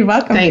 Georgia. You're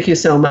welcome. Thank you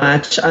so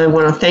much. I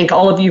want to thank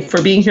all of you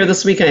for being here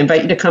this week. I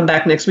invite you to come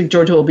back next week.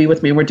 Georgia will be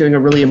with me. We're doing a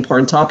really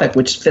important topic,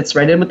 which fits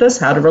right in with this,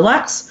 how to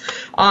relax.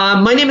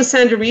 My name is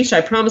Sandra Reich.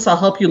 I promise I'll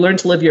help you learn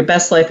to live your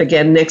best life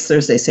again next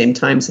Thursday, same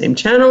time, same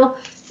channel.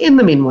 In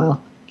the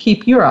meanwhile,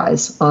 keep your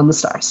eyes on the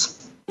stars.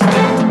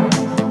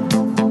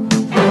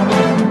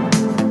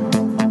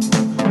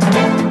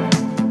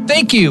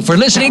 Thank you for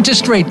listening to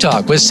Straight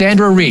Talk with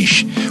Sandra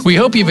Reich. We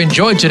hope you've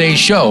enjoyed today's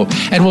show,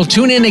 and we'll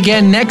tune in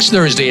again next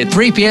Thursday at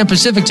 3 p.m.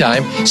 Pacific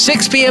Time,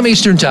 6 p.m.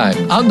 Eastern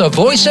Time on the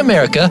Voice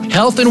America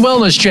Health and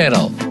Wellness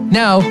Channel.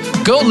 Now,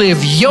 go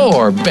live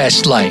your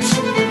best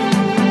life.